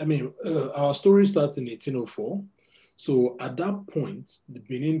 our story starts in 1804. So at that point, the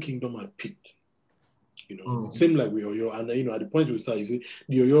Benin Kingdom had peaked. Same like with Oyo. And, at the point we start, you see,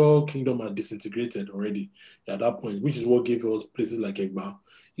 the Oyo Kingdom had disintegrated already at that point, which is what gave us places like Egba.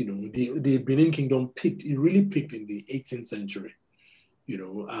 The Benin Kingdom peaked. It really peaked in the 18th century,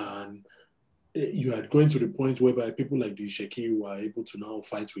 and you had going to the point whereby people like the Isheki were able to now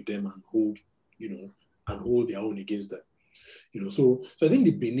fight with them and hold their own against them. So I think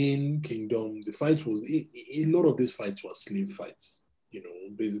the Benin Kingdom, the fight was, a lot of these fights were slave fights,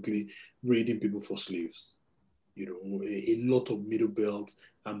 basically raiding people for slaves. A lot of middle belt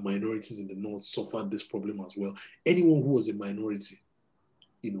and minorities in the north suffered this problem as well. Anyone who was a minority,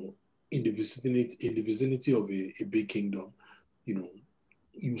 in the vicinity of a big kingdom,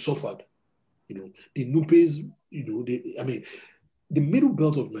 you suffered. The Nupes, the middle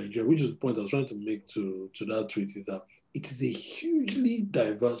belt of Nigeria, which is the point I was trying to make to that tweet, is that it is a hugely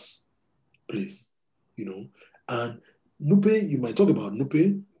diverse place, and Nupe, you might talk about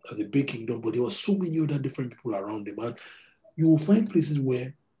Nupe as a big kingdom, but there were so many other different people around them, and you will find places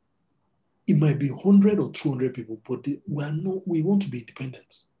where it might be 100 or 200 people, but we want to be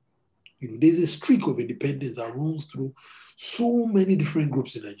independent. There's a streak of independence that runs through so many different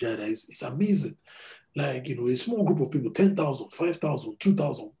groups in Nigeria. It's amazing. Like, a small group of people, 10,000, 5,000,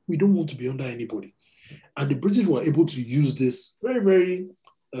 2,000, we don't want to be under anybody. And the British were able to use this very, very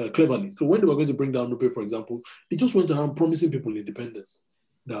cleverly. So when they were going to bring down Nupe, for example, they just went around promising people independence.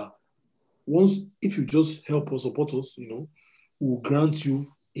 That if you just help us, support us, we'll grant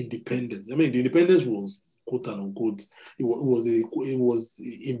you independence. The independence was quote and unquote, it was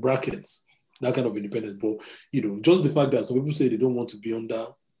in brackets, that kind of independence. But, just the fact that some people say they don't want to be under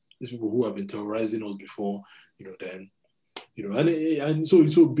these people who have been terrorizing us before, then, and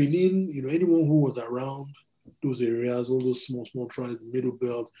so Benin, anyone who was around those areas, all those small tribes, the Middle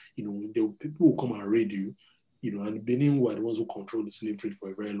Belt, people will come and raid you, and Benin were the ones who controlled the slave trade for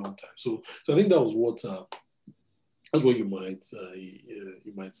a very long time. So I think that was that's what you might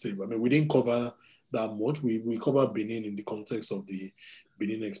say. But I mean, we didn't cover that much. We covered Benin in the context of the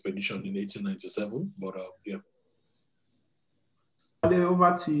Benin expedition in 1897. But yeah. Wale,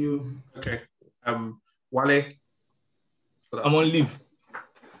 over to you. Okay. Wale. I'm on leave.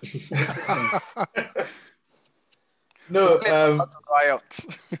 No,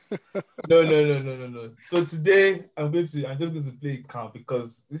 no. So today I'm just going to play it calm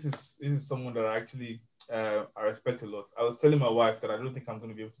because this is someone that I actually I respect a lot. I was telling my wife that I don't think I'm going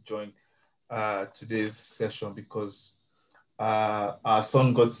to be able to join today's session because our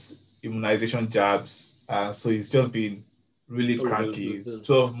son got immunization jabs, so he's just been really cranky.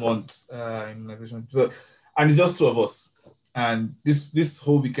 12 months immunization, and it's just two of us. And this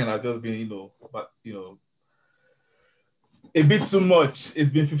whole weekend has just been, a bit too much. It's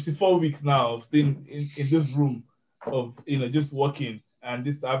been 54 weeks now of staying in this room of, just working. And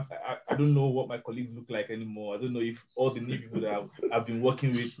this, I don't know what my colleagues look like anymore. I don't know if all the new people that I've been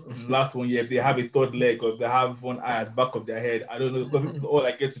working with in the last 1 year, if they have a third leg or if they have one eye at the back of their head. I don't know, because this is all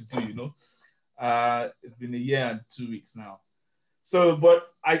I get to do, It's been 1 year and 2 weeks now. So,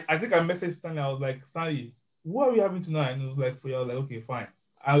 but I think I messaged Stanley. I was like, Stanley, what are we having tonight? And it was like, I was like, okay, fine.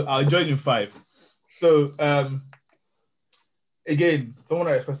 I'll join in 5. So, again, someone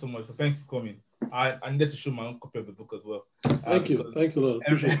I respect so much, so thanks for coming. I needed to show my own copy of the book as well. Thank you. Thanks a lot.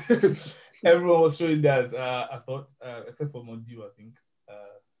 Everyone was showing theirs, I thought, except for Mondiu, I think.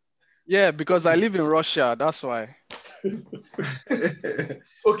 Yeah, because I live in Russia, that's why.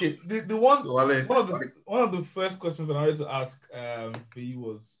 Okay, one of the first questions that I wanted to ask for you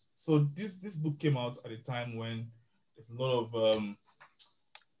was, so this book came out at a time when there's a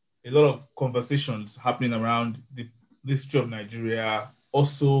lot of conversations happening around the history of Nigeria,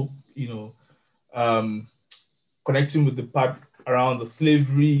 also, connecting with the part around the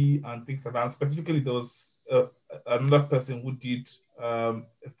slavery and things like that. Specifically, there was another person who did a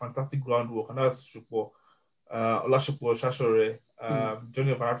fantastic groundwork, and that's Olasupo Shashore,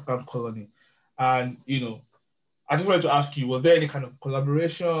 Journey of an African Colony. And, I just wanted to ask you, was there any kind of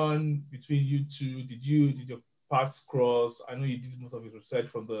collaboration between you two? Did your paths cross? I know you did most of your research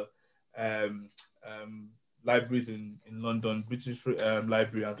from the libraries in London, British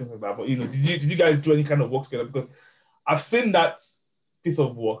Library and things like that. But, did you guys do any kind of work together? Because I've seen that piece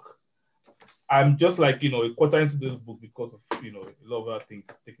of work. I'm just like, a quarter into this book because of, a lot of other things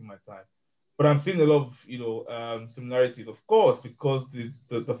taking my time. But I'm seeing a lot of, similarities, of course, because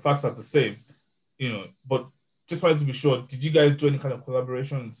the facts are the same, but just wanted to be sure, did you guys do any kind of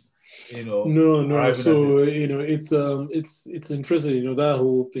collaborations, No. So, it's interesting, that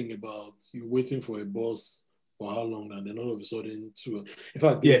whole thing about you waiting for a bus for how long, and then all of a sudden, in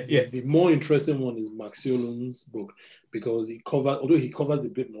fact, the more interesting one is Maxiolum's book, because although he covered a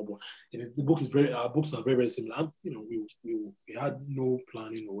bit more, but the book is our books are very, very similar. And, we had no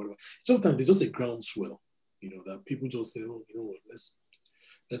planning or whatever. Sometimes there's just a groundswell, that people just say, oh, what,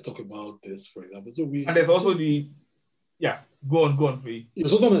 let's talk about this, for example. So and there's also go on, Feyi.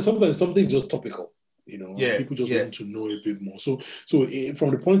 Sometimes something just topical. People just want to know a bit more. So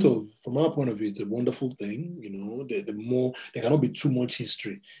from our point of view, it's a wonderful thing. The more, there cannot be too much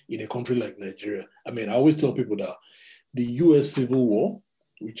history in a country like Nigeria. I mean, I always tell people that the U.S. Civil War,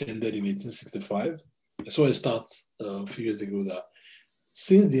 which ended in 1865, I saw it start a few years ago, that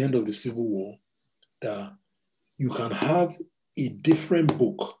since the end of the Civil War, that you can have a different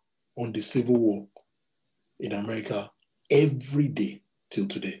book on the Civil War in America every day till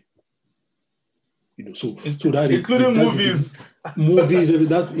today. So that is including movies. So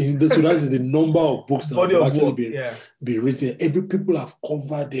that is the number of books that have actually been written. People have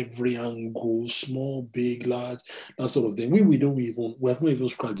covered every angle, small, big, large, that sort of thing. We have not even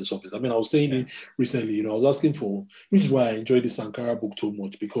scratched the surface. I mean, I was saying it recently, I was asking for, which is why I enjoyed the Sankara book so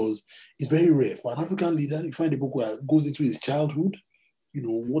much, because it's very rare for an African leader. You find a book where it goes into his childhood,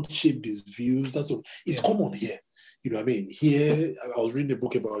 what shaped his views, that sort of, it's common here. Here, I was reading a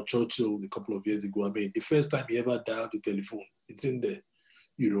book about Churchill a couple of years ago. I mean, the first time he ever dialed the telephone, it's in there.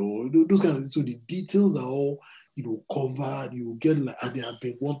 Those kind of things. So the details are all, covered. You get and there have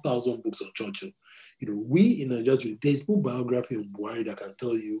been 1,000 books on Churchill. We in Nigeria, there's no biography of Buhari that can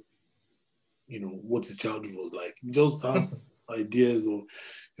tell you, what his childhood was like. You just have ideas of,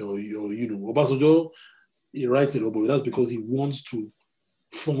 Obasanjo. he writes a novel, that's because he wants to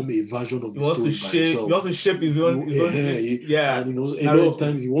form a version of the story by himself. He wants to shape his own, And a lot of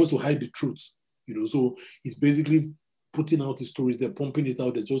times he wants to hide the truth. So he's basically putting out his stories there, pumping it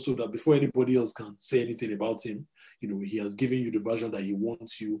out there, just so that before anybody else can say anything about him, he has given you the version that he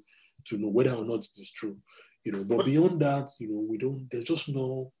wants you to know whether or not it is true. But beyond that, we don't. There's just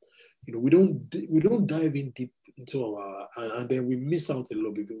no. We don't dive in deep into and then we miss out a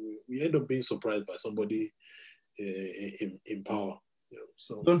lot because we end up being surprised by somebody in power.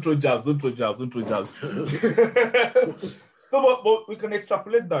 So don't throw jabs. So, but we can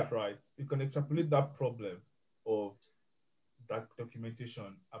extrapolate that, right? We can extrapolate that problem of that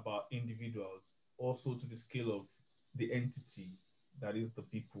documentation about individuals also to the scale of the entity that is the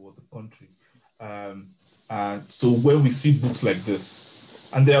people or the country. And so when we see books like this,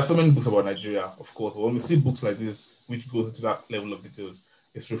 and there are so many books about Nigeria, of course, but when we see books like this, which goes into that level of details,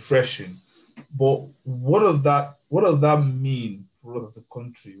 it's refreshing. But what does that mean for us as a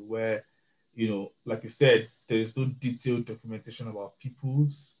country where, like you said, there is no detailed documentation about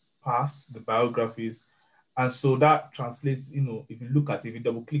people's past, the biographies. And so that translates, if you look at it, if you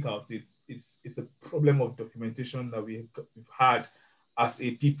double click out, it's a problem of documentation that we've had as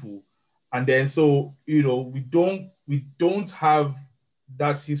a people. And then so, we don't have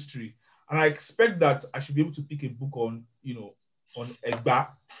that history. And I expect that I should be able to pick a book on Egba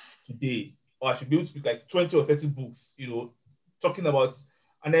today, or I should be able to pick like 20 or 30 books, talking about,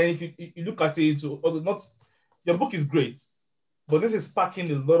 and then if you look at it, your book is great, but this is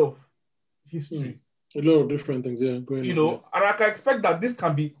packing a lot of history. A lot of different things, yeah. And I can expect that this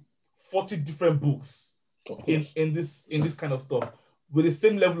can be 40 different books in this kind of stuff with the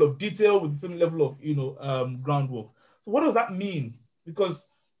same level of detail, with the same level of groundwork. So what does that mean? Because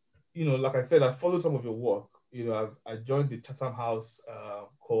like I said, I followed some of your work. I joined the Chatham House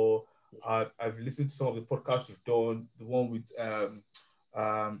call. I've listened to some of the podcasts you've done, the one with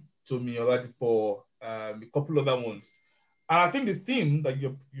Tomi Oladipo, a couple other ones. And I think the theme that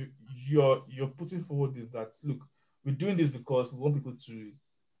you're putting forward is that, look, we're doing this because we want people to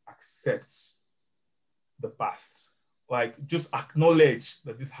accept the past. Like, just acknowledge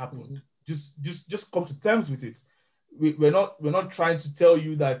that this happened. Mm-hmm. Just come to terms with it. We're not trying to tell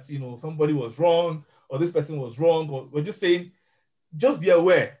you that somebody was wrong or this person was wrong, or we're just saying, just be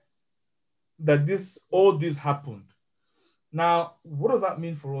aware that all this happened. Now, what does that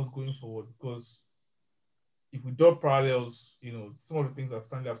mean for us going forward? Because if we draw parallels, some of the things that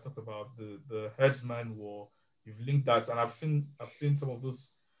Stanley has talked about, the herdsman war, you've linked that, and I've seen some of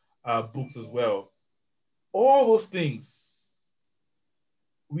those books as well. All those things,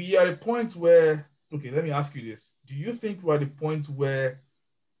 we are at a point where, okay, let me ask you this. Do you think we're at a point where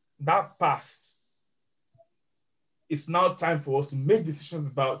that past, it's now time for us to make decisions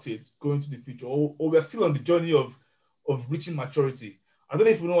about it going to the future, or we're still on the journey of reaching maturity? I don't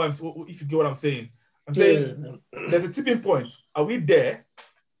know if you know if you get what I'm saying. I'm saying there's a tipping point. Are we there?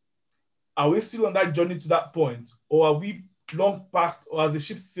 Are we still on that journey to that point? Or are we long past, or as the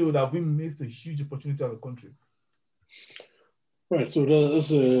ship sailed, have we missed a huge opportunity as a country? Right, so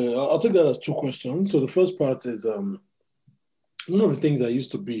I'll take that as two questions. So the first part is one of the things I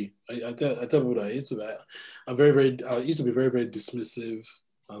used to be, I tell people that I used to be very, very dismissive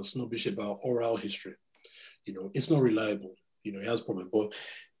and snobbish about oral history. It's not reliable. It has problems. But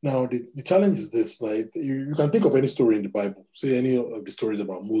now the challenge is this: like you can think of any story in the Bible, say any of the stories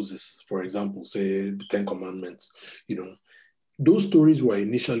about Moses, for example, say the Ten Commandments. Those stories were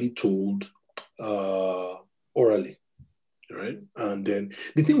initially told orally, right? And then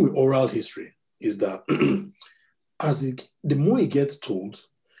the thing with oral history is that the more it gets told,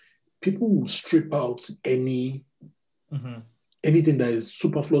 people will strip out anything that is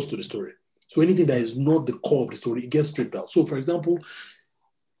superfluous to the story. So anything that is not the core of the story, it gets stripped out. So for example,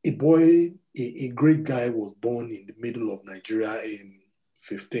 a great guy was born in the middle of Nigeria in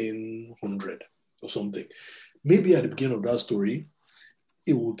 1500 or something. Maybe at the beginning of that story,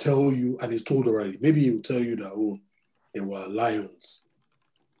 it will tell you, and it's told already, maybe it will tell you that, there were lions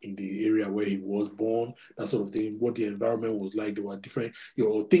in the area where he was born, that sort of thing, what the environment was like. There were different,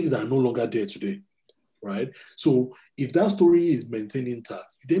 things that are no longer there today, right? So if that story is maintained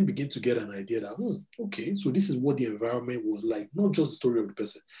intact, you then begin to get an idea that, okay, so this is what the environment was like, not just the story of the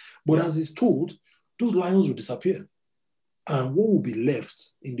person. But as it's told, those lions will disappear. And what will be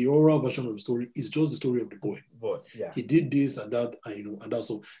left in the oral version of the story is just the story of the boy. Yeah. He did this and that, and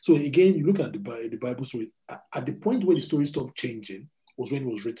that's all. So again, you look at the Bible story, at the point where the story stopped changing was when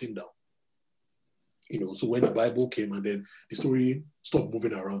it was written down. So when the Bible came and then the story stopped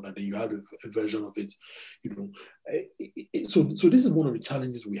moving around and then you had a version of it, So this is one of the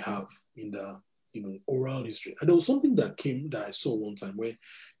challenges we have in oral history. And there was something that I saw one time where,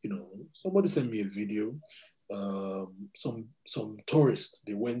 somebody sent me a video. Some tourists,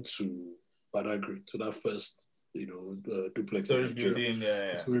 they went to Badagry, to that first, duplex story building,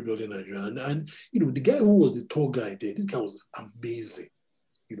 story building Nigeria. And the guy who was the tour guide there, this guy was amazing.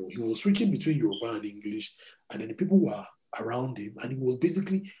 He was switching between Yoruba and English, and then the people were around him, and he was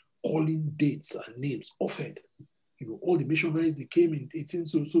basically calling dates and names offhand. All the missionaries, they came in 18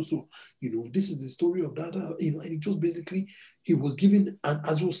 so. This is the story of that, and it just basically, he was giving, and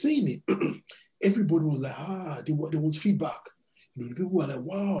as he was saying it, everybody was like, there was feedback. The people were like,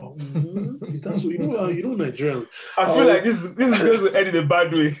 wow, is that so? Nigerians. I feel like this is going to end in a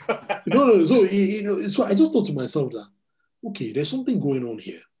bad way. No. So I just thought to myself that, okay, there's something going on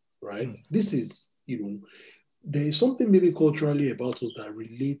here, right? This is, there is something maybe culturally about us that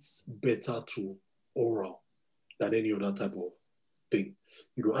relates better to oral than any other type of thing,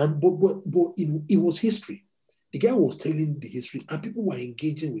 but it was history. The guy was telling the history, and people were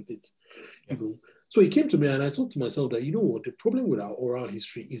engaging with it, So it came to me, and I thought to myself that, the problem with our oral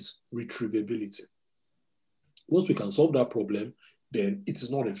history is retrievability. Once we can solve that problem, then it is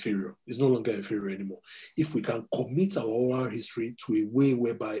not inferior. It's no longer inferior anymore. If we can commit our oral history to a way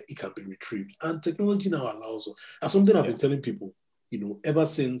whereby it can be retrieved, and technology now allows us. And something I've been telling people, ever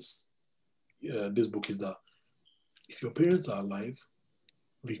since this book is that if your parents are alive,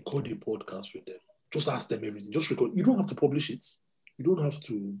 record a podcast with them. Just ask them everything. Just record. You don't have to publish it. You don't have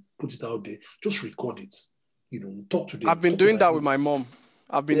to put it out there. Just record it. Talk to them. I've been doing that with my mom.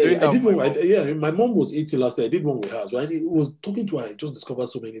 I've been doing that with my mom. My mom was 80 last year. I did one with her. So I was talking to her. I just discovered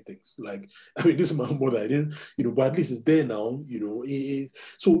so many things. This is my mother. I didn't, but at least it's there now,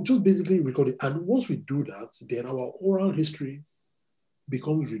 So just basically record it. And once we do that, then our oral history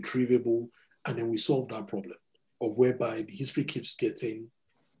becomes retrievable, and then we solve that problem of whereby the history keeps getting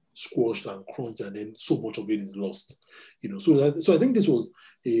squashed and crunched, and then so much of it is lost. So I think this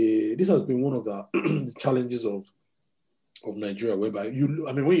has been one of the challenges of Nigeria, whereby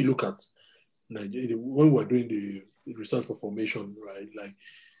when you look at Nigeria, when we're doing the research for formation, right, like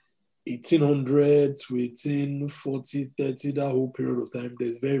 1800 to 1840, 30, that whole period of time,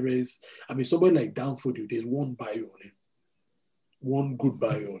 there's very, somebody like Danfodio, there's one bio on him, one good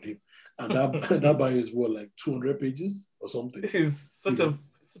bio on him, and that bio is what, like 200 pages or something. This is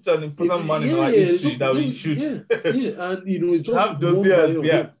such an important man in our history that we should. And it's just have those years,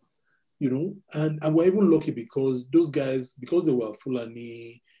 and we're even lucky because those guys, because they were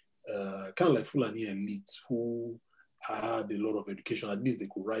Fulani, kind of like Fulani elite who had a lot of education, at least they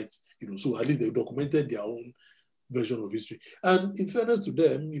could write, so at least they documented their own version of history. And in fairness to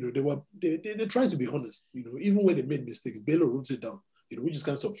them, they tried to be honest, even when they made mistakes. Bello wrote it down, which is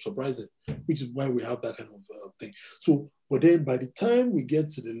kind of surprising, which is why we have that kind of thing. So, but then by the time we get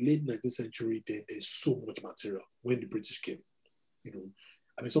to the late 19th century, then there's so much material when the British came,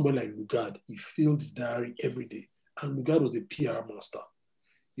 somebody like Lugard, he filled his diary every day. And Lugard was a PR master,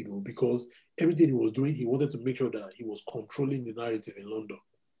 because everything he was doing, he wanted to make sure that he was controlling the narrative in London.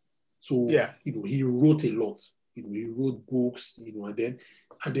 So, he wrote a lot. He wrote books, and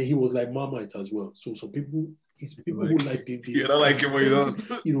then he was like Marmite as well. So some people, who liked him. You don't like him when you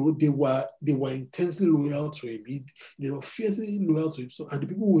don't. They were intensely loyal to him. They were fiercely loyal to him. So, and the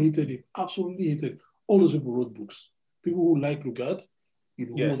people who hated him, absolutely hated him. All those people wrote books. People who liked Lugard,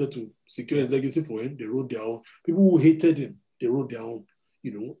 who wanted to secure his legacy for him, they wrote their own. People who hated him, they wrote their own.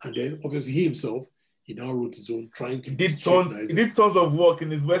 And then obviously he himself, he now wrote his own, trying to. He did tons of work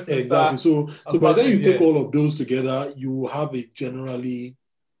in his Western. Exactly. So by the time you take all of those together, you have a generally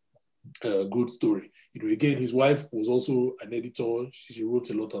good story. Again, his wife was also an editor. She wrote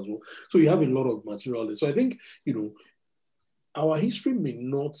a lot as well. So you have a lot of material there. So I think, our history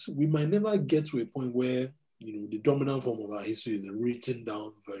we might never get to a point where, the dominant form of our history is a written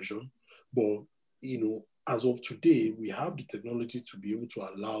down version. But, as of today, we have the technology to be able to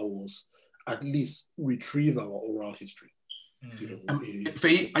allow us at least retrieve our oral history.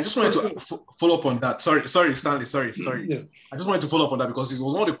 Feyi, I just wanted to follow up on that. Sorry, Stanley. Sorry. Yeah. I just wanted to follow up on that because it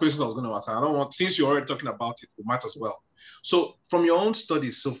was one of the questions I was going to ask. I don't want, since you're already talking about it, it might as well. So, from your own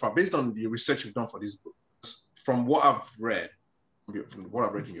studies so far, based on the research you've done for this book, from what I've read, from what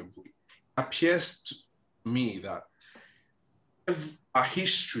I've read in your book, it appears to me that a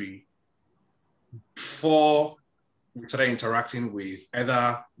history before we started interacting with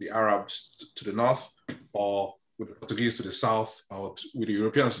either the Arabs to the north or with the Portuguese to the south or with the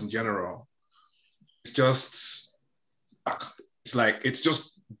Europeans in general, it's just dark. It's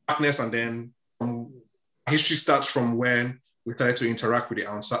just darkness, and then history starts from when we started to interact with the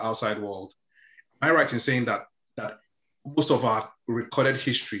outside world. Am I right in saying that most of our recorded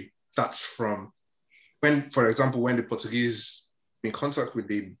history starts from when, for example, when the Portuguese in contact with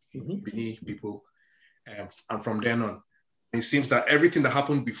the Benin people, and from then on, it seems that everything that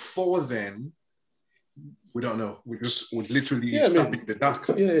happened before then, we don't know. We literally stab in the dark.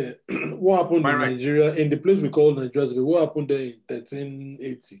 Yeah. What happened in Nigeria, in the place we call Nigeria, what happened there in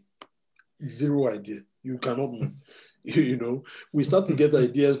 1380? Zero idea. You cannot know. You know, we start to get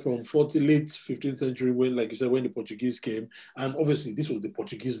ideas from late 15th century when, like you said, when the Portuguese came, and obviously this was the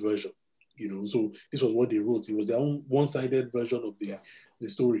Portuguese version. You know, so this was what they wrote. It was their own one-sided version of the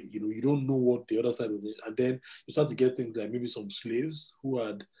story. You know, you don't know what the other side of it. And then you start to get things like maybe some slaves who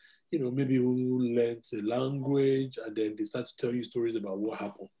had, you know, maybe who learned a language, and then they start to tell you stories about what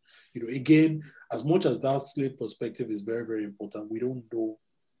happened. You know, again, as much as that slave perspective is very, very important, we don't know,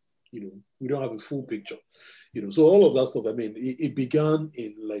 you know, we don't have a full picture. You know, so all of that stuff, I mean, it began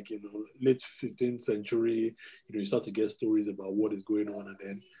in, like, you know, late 15th century. You know, you start to get stories about what is going on, and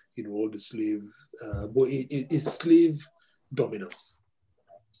then, you know, all the slave, but it's slave dominance.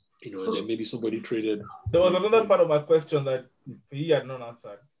 You know, and then maybe somebody traded. There was another part of my question that he had not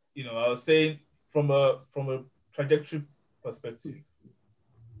answered. You know, I was saying from a trajectory perspective,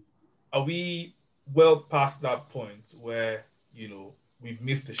 are we well past that point where, you know, we've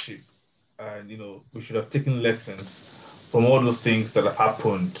missed the ship, and, you know, we should have taken lessons from all those things that have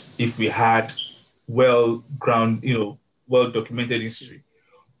happened if we had well documented history,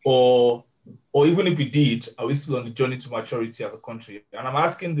 or even if we did, are we still on the journey to maturity as a country? And I'm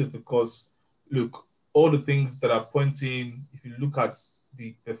asking this because, look, all the things that are pointing, if you look at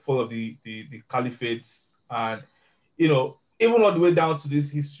the fall of the caliphates, and, you know, even all the way down to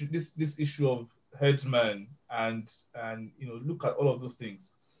this history, this issue of herdsmen, and you know, look at all of those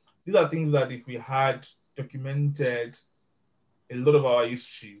things. These are things that if we had documented a lot of our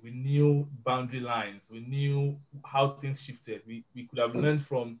history, we knew boundary lines, we knew how things shifted. We could have learned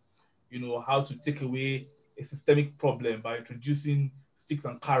from, you know, how to take away a systemic problem by introducing sticks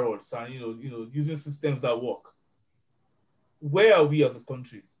and carrots, and, you know, using systems that work. Where are we as a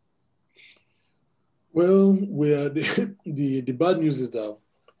country? Well, we are the bad news is that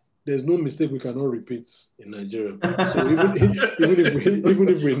there's no mistake we cannot repeat in Nigeria. So even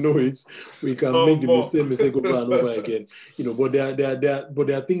if we know it, we can make the mistake over and over again. You know, but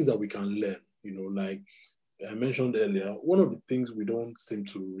there are things that we can learn. You know, like I mentioned earlier, one of the things we don't seem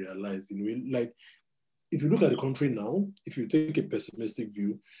to realize, you know, like if you look at the country now, if you take a pessimistic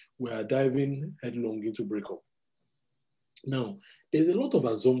view, we are diving headlong into breakup. Now, there's a lot of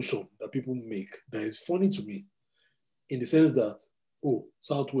assumption that people make that is funny to me, in the sense that, oh,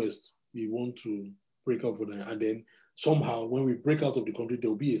 Southwest, we want to break out for them, and then somehow when we break out of the country, there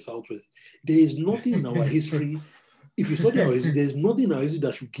will be a Southwest. There is nothing in our history. If you study our history, there's nothing in our history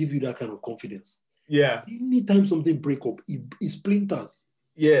that should give you that kind of confidence. Yeah. Anytime something break up, it splinters.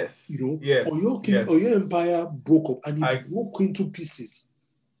 Yes. You know, yes. Or your empire broke up and it broke into pieces.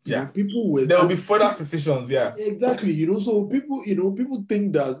 You know, people were. There will be further secessions. Yeah. Exactly. You know, so people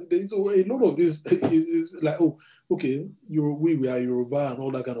think that so a lot of this is like, oh, okay, we are Yoruba and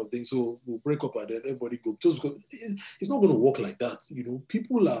all that kind of thing. So we'll break up and then everybody go. Just because it's not going to work like that. You know,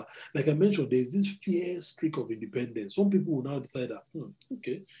 people are, like I mentioned, there's this fierce streak of independence. Some people will now decide that,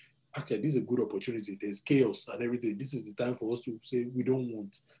 okay, actually, this is a good opportunity. There's chaos and everything. This is the time for us to say we don't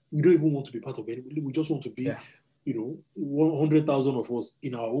even want to be part of anybody. We just want to be, you know, 100,000 of us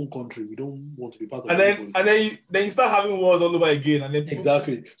in our own country. We don't want to be part of anybody. And then you start having wars all over again. And then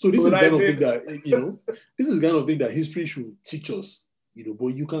exactly. So this is kind of thing that, you know, this is kind of thing that history should teach us, you know,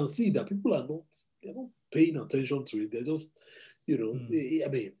 but you can see that people they're not paying attention to it. They're just, you know, I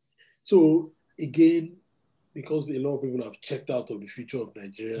mean, so again, because a lot of people have checked out of the future of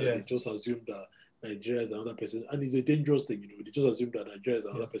Nigeria, they just assume that Nigeria is another person, and it's a dangerous thing, you know. They just assume that Nigeria is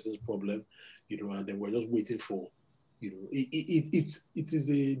another person's problem, you know, and then we're just waiting for, you know, it is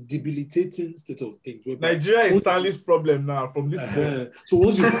a debilitating state of things. Nigeria is Stanley's problem now from this point. So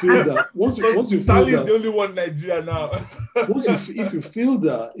once you feel that, once you feel Stanley that, is the only one in Nigeria now. if you feel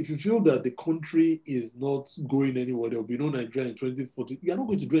that the country is not going anywhere, there will be no Nigeria in 2040. You are not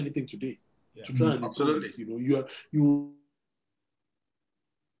going to do anything today to try and improve it. You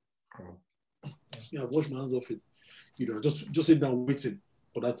know, I've washed my hands off it. You know, just sit down waiting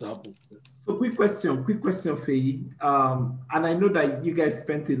for that to happen. So quick question, Feyi. And I know that you guys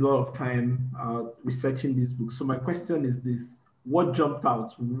spent a lot of time researching this book. So my question is this: what jumped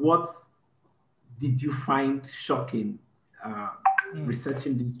out? What did you find shocking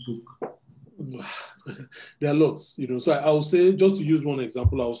researching this book? There are lots, you know. So I'll say, just to use one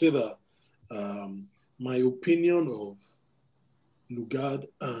example, I'll say that my opinion of Lugard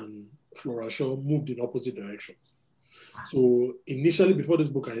and Flora Shaw moved in opposite directions. So initially, before this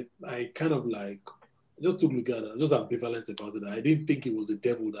book, I kind of like just took Lugard. Just ambivalent about it. I didn't think it was the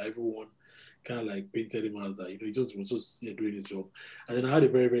devil that everyone kind of like painted him as that. He just was just doing his job. And then I had a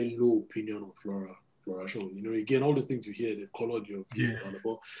very, very low opinion of Flora Shaw. Again, all these things you hear, they've colored your view. Yeah.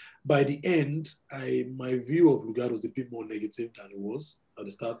 But by the end, my view of Lugard was a bit more negative than it was at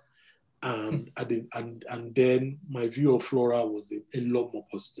the start. And then my view of Flora was a lot more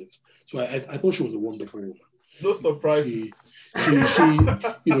positive. So I thought she was a wonderful woman. No surprises. She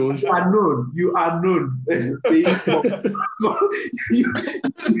You are known.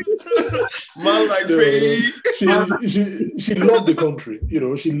 Man like Feyi. She loved the country.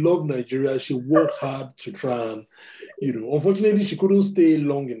 She loved Nigeria. She worked hard to try and, unfortunately, she couldn't stay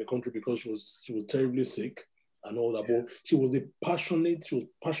long in the country because she was terribly sick and all that. But she was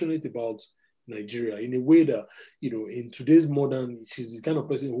passionate about Nigeria in a way that, in today's modern, she's the kind of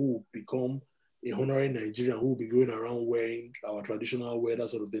person who will become a honorary Nigerian who will be going around wearing our traditional wear, that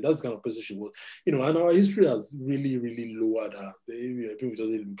sort of thing. That's the kind of person she was. And our history has really, really lowered her. People just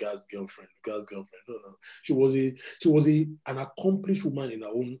say Lugard's girlfriend. No. She was an accomplished woman in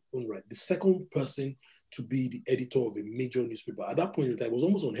her own right. The second person to be the editor of a major newspaper. At that point in time, it was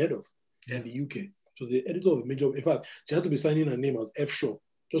almost unheard of in the UK. She was the editor of a major, in fact, she had to be signing her name as F. Shaw,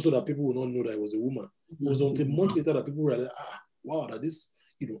 just so that people would not know that it was a woman. It was until months later that people realized, wow, that is,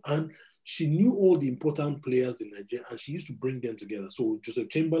 and she knew all the important players in Nigeria and she used to bring them together. So Joseph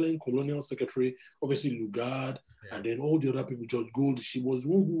Chamberlain, Colonial Secretary, obviously Lugard, and then all the other people, George Gold. She was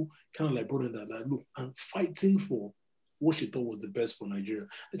one who kind of like brought in that, look, I'm fighting for what she thought was the best for Nigeria.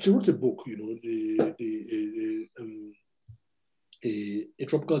 And she wrote a book, A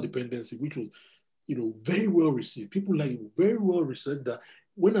Tropical Dependency, which was, very well received. People like it, very well received. That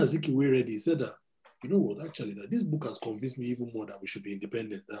when Azikiwe read it, he said that, you know what, actually, that this book has convinced me even more that we should be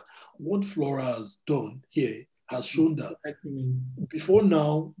independent. That what Flora has done here has shown that before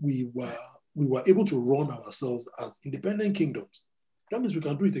now we were able to run ourselves as independent kingdoms. That means we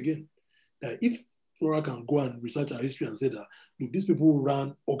can do it again. That if Flora can go and research our history and say that, look, these people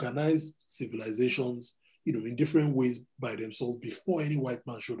ran organized civilizations, in different ways by themselves before any white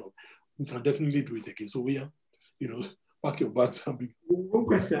man showed up, we can definitely do it again. So pack your bags and be. One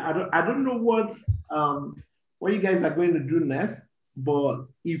question. I don't know what you guys are going to do next, but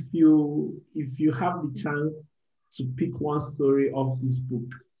if you have the chance to pick one story of this book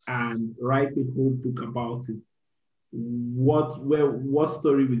and write a whole book about it, what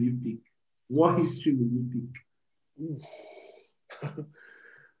story will you pick? What history will you pick?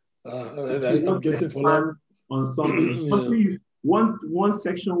 I'm guessing for on something. One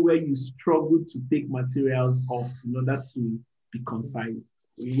section where you struggle to take materials off in order to be concise.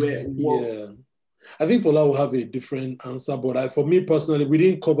 I think Fola will have a different answer, but for me personally, we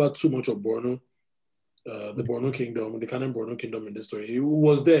didn't cover too much of Borno, the Borno Kingdom, the Kanem Borno Kingdom in this story. He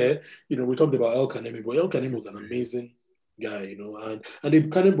was there, we talked about El Kanemi, but El Kanemi was an amazing guy, and the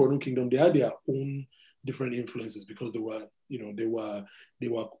Kanem Borno Kingdom, they had their own different influences because they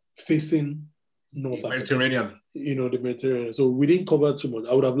were facing North Mediterranean. The Mediterranean. So we didn't cover too much.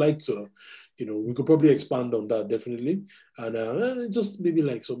 I would have liked to, we could probably expand on that definitely. And just maybe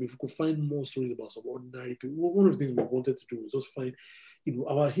like if we could find more stories about some ordinary people. One of the things we wanted to do was just find,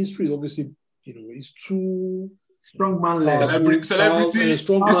 our history obviously, is too strongman-led. Celebrity. It's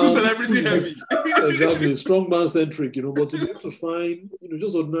too celebrity heavy. Exactly, strongman centric, but to be able to find,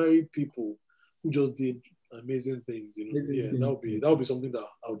 just ordinary people who just did amazing things, that would be something that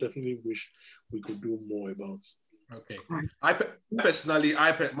I would definitely wish we could do more about. Okay, my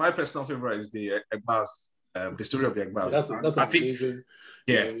personal favorite is the Egbas, the story of the Egbas. That's amazing.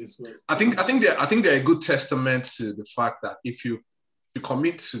 I think they're a good testament to the fact that if you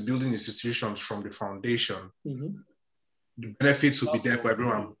commit to building institutions from the foundation, the benefits will be there for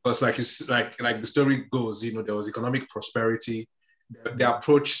everyone. Because like the story goes, there was economic prosperity. They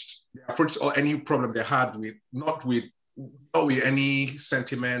approached any problem they had with not with any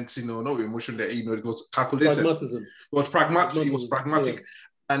sentiments, not with emotion. That it was calculated. Pragmatism. It was pragmatic,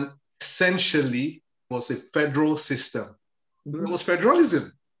 and essentially was a federal system. It was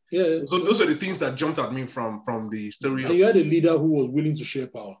federalism. Yeah. So those are the things that jumped at me from the story. And you had a leader who was willing to share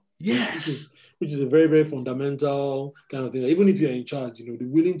power. Yes. Which is a very, very fundamental kind of thing. Even if you're in charge,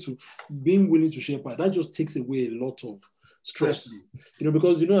 being willing to share power, that just takes away a lot of stress,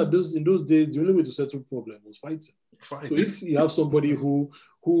 because in those days the only way to settle problem was fighting. So if you have somebody who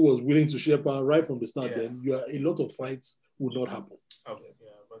was willing to share power right from the start, then a lot of fights would not happen. Okay,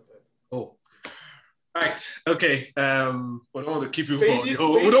 right. Okay. We don't want to keep you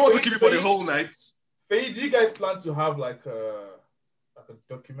for the whole night. Feyi, do you guys plan to have like a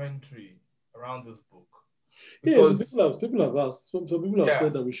documentary around this book? Because, so people have asked. Some people have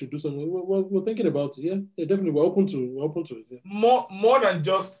said that we should do something. We're thinking about it. Yeah, definitely. We're open to it. Yeah. More than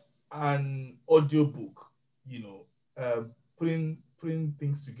just an audio book, putting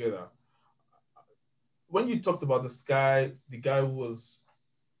things together. When you talked about the guy who was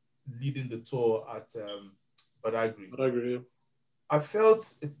leading the tour at Badagry, Yeah. I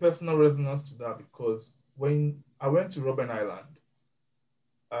felt a personal resonance to that because when I went to Robben Island,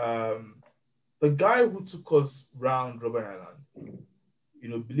 the guy who took us round Robben Island,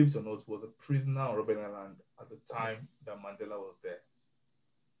 believe it or not, was a prisoner on Robben Island at the time that Mandela was there.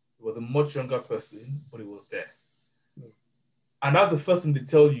 He was a much younger person, but he was there. And that's the first thing they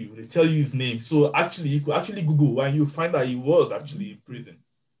tell you. They tell you his name. So actually, you could actually Google and you find that he was actually in prison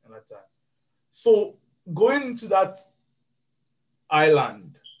at that time. So going into that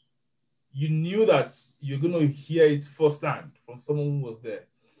island, you knew that you're going to hear it firsthand from someone who was there.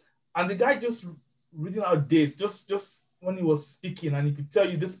 And the guy just reading out dates, just when he was speaking, and he could tell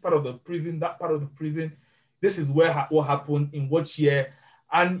you this part of the prison, that part of the prison, this is what happened in what year.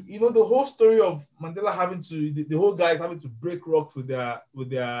 And the whole story of Mandela having to, the whole guys having to break rocks with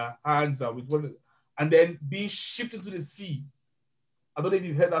their hands and then being shipped into the sea. I don't know if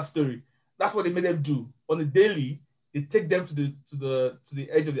you've heard that story. That's what they made them do. On the daily, they take them to the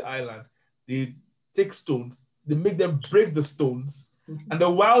edge of the island. They take stones, they make them break the stones, and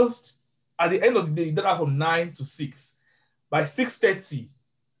then whilst at the end of the day, you did that from 9 to 6. By 6:30,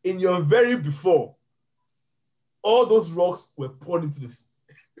 in your very before, all those rocks were poured into this.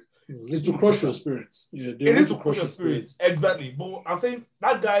 It's to crush your spirits. Yeah, it is to crush your spirits. Exactly. But I'm saying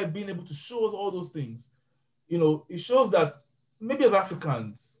that guy being able to show us all those things, it shows that maybe as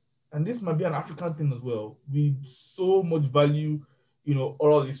Africans, and this might be an African thing as well, we so much value,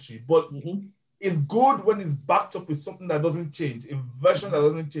 oral history. But it's good when it's backed up with something that doesn't change, a version that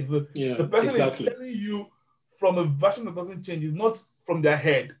doesn't change. So the person is telling you from a version that doesn't change, it's not from their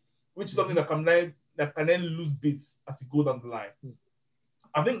head, which is something that can then lose bits as you go down the line.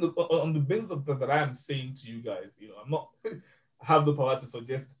 I think on the basis of that I am saying to you guys, I'm not I have the power to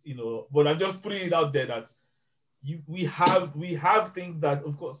suggest, but I'm just putting it out there that we have things that,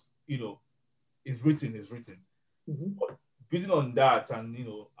 of course, is written. But building on that and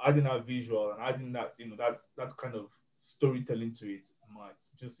adding that visual and adding that, that kind of storytelling to it might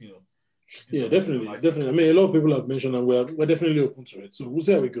just yeah, definitely. I mean, a lot of people have mentioned, and we're definitely open to it. So we'll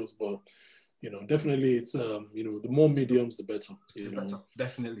see how it goes, but definitely it's the more mediums, the better. Better,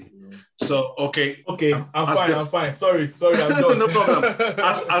 definitely. So okay, I'm fine. Sorry, I'm done. No problem.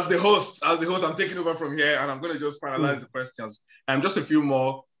 As the host, I'm taking over from here, and I'm going to just finalize the questions. Just a few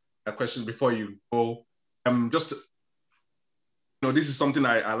more questions before you go. This is something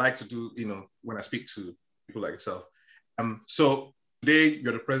I like to do. When I speak to people like yourself. So today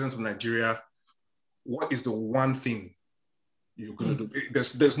you're the president of Nigeria. What is the one thing you're going to do?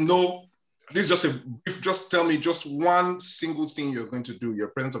 There's no. This is just a brief. Just tell me just one single thing you're going to do. You're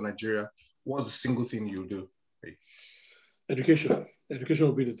president of Nigeria. What's the single thing you'll do? Education. Education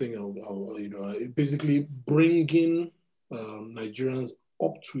will be the thing. I'll basically bringing Nigerians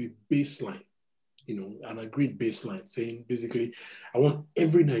up to a baseline, an agreed baseline, saying basically, I want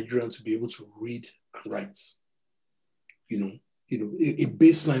every Nigerian to be able to read and write. A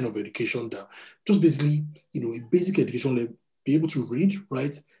baseline of education that just basically, a basic education level, be able to read,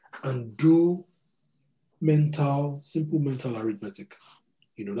 write, and do simple mental arithmetic,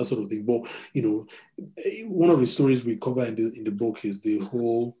 that sort of thing. But, one of the stories we cover in the book is the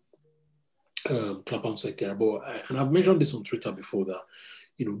whole Clapham sector. And I've mentioned this on Twitter before that,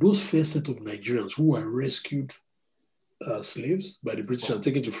 those first set of Nigerians who were rescued slaves by the British and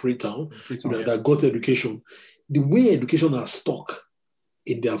taken to Freetown, that got education, the way education are stuck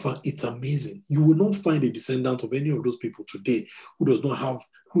in their family, it's amazing. You will not find a descendant of any of those people today who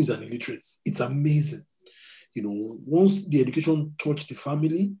is an illiterate. It's amazing. Once the education touched the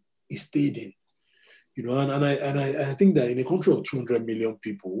family, it stayed in. And I think that in a country of 200 million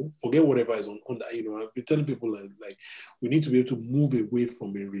people, forget whatever is on that. I've been telling people like we need to be able to move away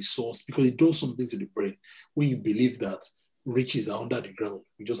from a resource because it does something to the brain. When you believe that riches are under the ground,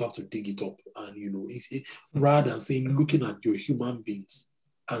 you just have to dig it up. And rather than saying, looking at your human beings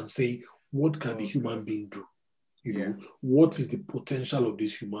and saying, what can the human being do? What is the potential of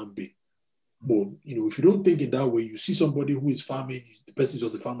this human being? But, if you don't think in that way, you see somebody who is farming, the person is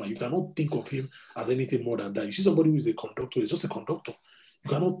just a farmer. You cannot think of him as anything more than that. You see somebody who is a conductor, he's just a conductor. You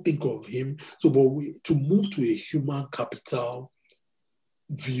cannot think of him. So, to move to a human capital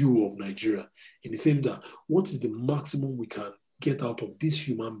view of Nigeria, in the same that, what is the maximum we can get out of this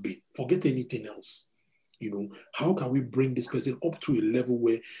human being? Forget anything else. How can we bring this person up to a level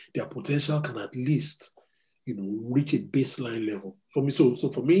where their potential can at least, reach a baseline level for me. So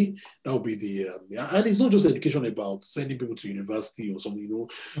for me, that would be the and it's not just education about sending people to university or something.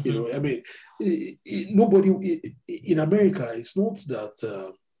 I mean, nobody in America. It's not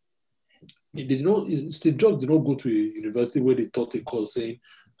that Steve Jobs did not go to a university where they taught a course saying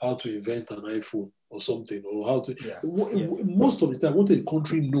how to invent an iPhone or something, or how to. Most of the time, what a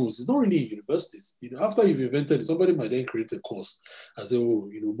country knows is not really in universities. After you've invented it, somebody might then create a course and say,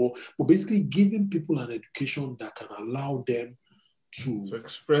 but basically giving people an education that can allow them to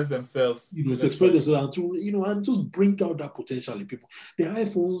express themselves, to express themselves, and and just bring out that potential in people. The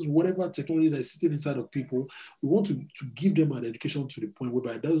iPhones, whatever technology that is sitting inside of people, we want to give them an education to the point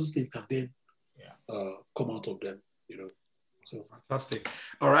whereby those things can then come out of them. So fantastic.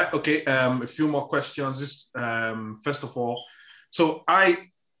 All right. Okay. A few more questions. First of all, so I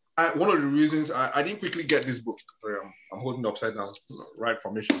one of the reasons I didn't quickly get this book. Sorry, I'm holding it upside down. Right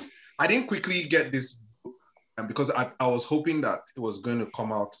formation. I didn't quickly get this book because I was hoping that it was going to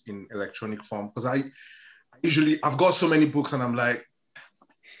come out in electronic form, because I've got so many books and I'm like,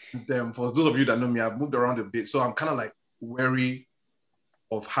 for those of you that know me, I've moved around a bit, so I'm kind of like wary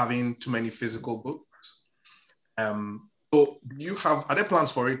of having too many physical books. So are there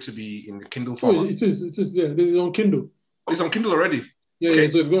plans for it to be in the Kindle format? It is, yeah. This is on Kindle. It's on Kindle already? Yeah, okay.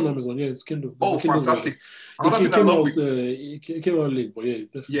 So if you go on Amazon, it's Kindle. It's Kindle fantastic. It came out late, but yeah,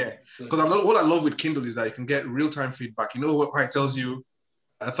 definitely. Yeah, because what I love with Kindle is that you can get real-time feedback. Why it tells you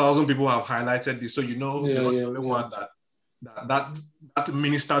 1,000 people have highlighted this, so you're not the only one that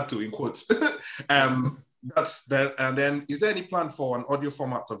ministered to, in quotes. That's that. And then, is there any plan for an audio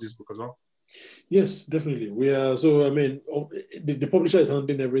format of this book as well? Yes, definitely. We are. So, I mean, the publisher is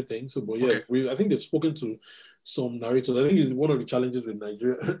handling everything. So, but yeah, I think they've spoken to some narrators. I think it's one of the challenges with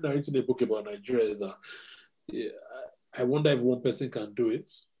Nigeria, narrating a book about Nigeria is that I wonder if one person can do it.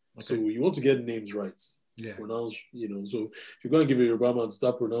 Okay. So you want to get names right. Yeah. Pronounce, so if you're going to give a Yoruba man to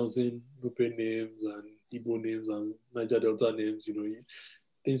start pronouncing Nupe names and Igbo names and Niger Delta names,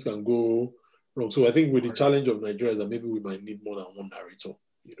 things can go wrong. So I think with the challenge of Nigeria is that maybe we might need more than one narrator.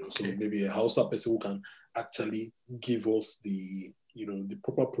 So maybe a Hausa person who can actually give us the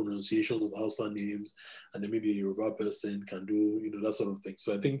proper pronunciation of Hausa names, and then maybe a Yoruba person can do, that sort of thing.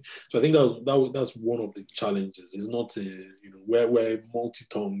 So I think that's one of the challenges. It's not we're a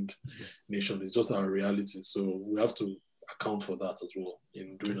multi-tongued nation. It's just our reality. So we have to account for that as well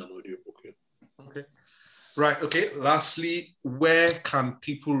in doing an audio book. Yeah. Okay. Right. Okay. Lastly, where can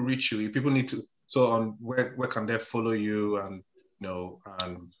people reach you? If people need to, where can they follow you and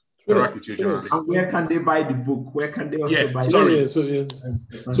interact with you generally? And where can they buy the book? Where can they also buy it?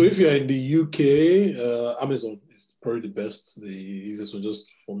 So if you're in the UK, Amazon is probably the best, the easiest one,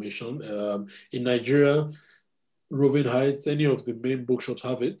 just formation. In Nigeria, Roving Heights, any of the main bookshops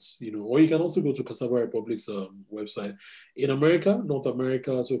have it, or you can also go to Cassava Republic's website. In America, North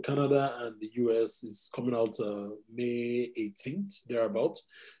America, so Canada and the US is coming out May 18th, thereabout.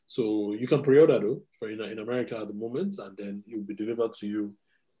 So you can pre-order though for in America at the moment, and then it will be delivered to you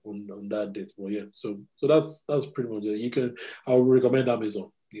on that date. Well, yeah, so that's pretty much it. I would recommend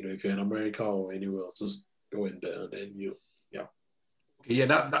Amazon. If you're in America or anywhere else, just go in there and then Yeah,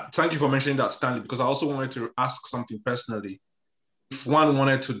 that thank you for mentioning that, Stanley, because I also wanted to ask something personally. If one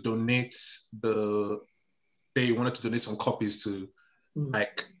wanted to donate some copies to,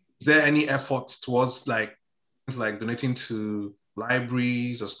 is there any effort towards donating to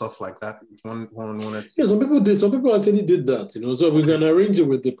libraries or stuff like that? If one wanted to... Yeah, some people did. Some people actually did that, So we can arrange it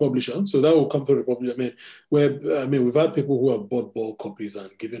with the publisher. So that will come through the publisher. We've had people who have bought bulk copies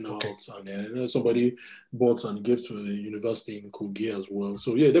and given out, and then somebody bought and gave to the university in Kogi as well.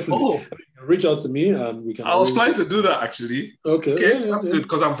 So yeah, definitely reach out to me and we can. I was planning to do that actually. Okay, that's good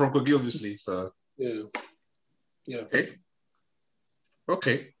because I'm from Kogi, obviously. So yeah.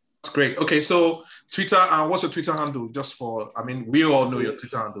 Okay. That's great. Okay, so Twitter, what's your Twitter handle? Just for, we all know your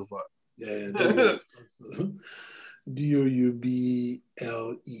Twitter handle, but DOUBLEEPH.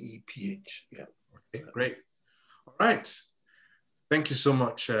 Yeah. Okay, great. All right. Thank you so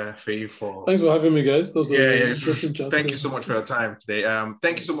much, Feyi, for. Thanks for having me, guys. Interesting chat. Thank you so much for your time today.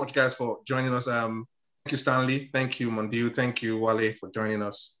 Thank you so much, guys, for joining us. Thank you, Stanley. Thank you, Mondiu. Thank you, Wale, for joining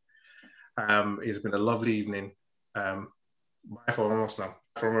us. It's been a lovely evening. Bye for almost now.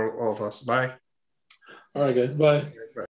 From all of us. Bye. All right, guys. Bye.